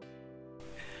 everyone.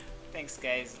 Thanks,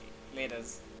 guys.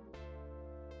 Laters.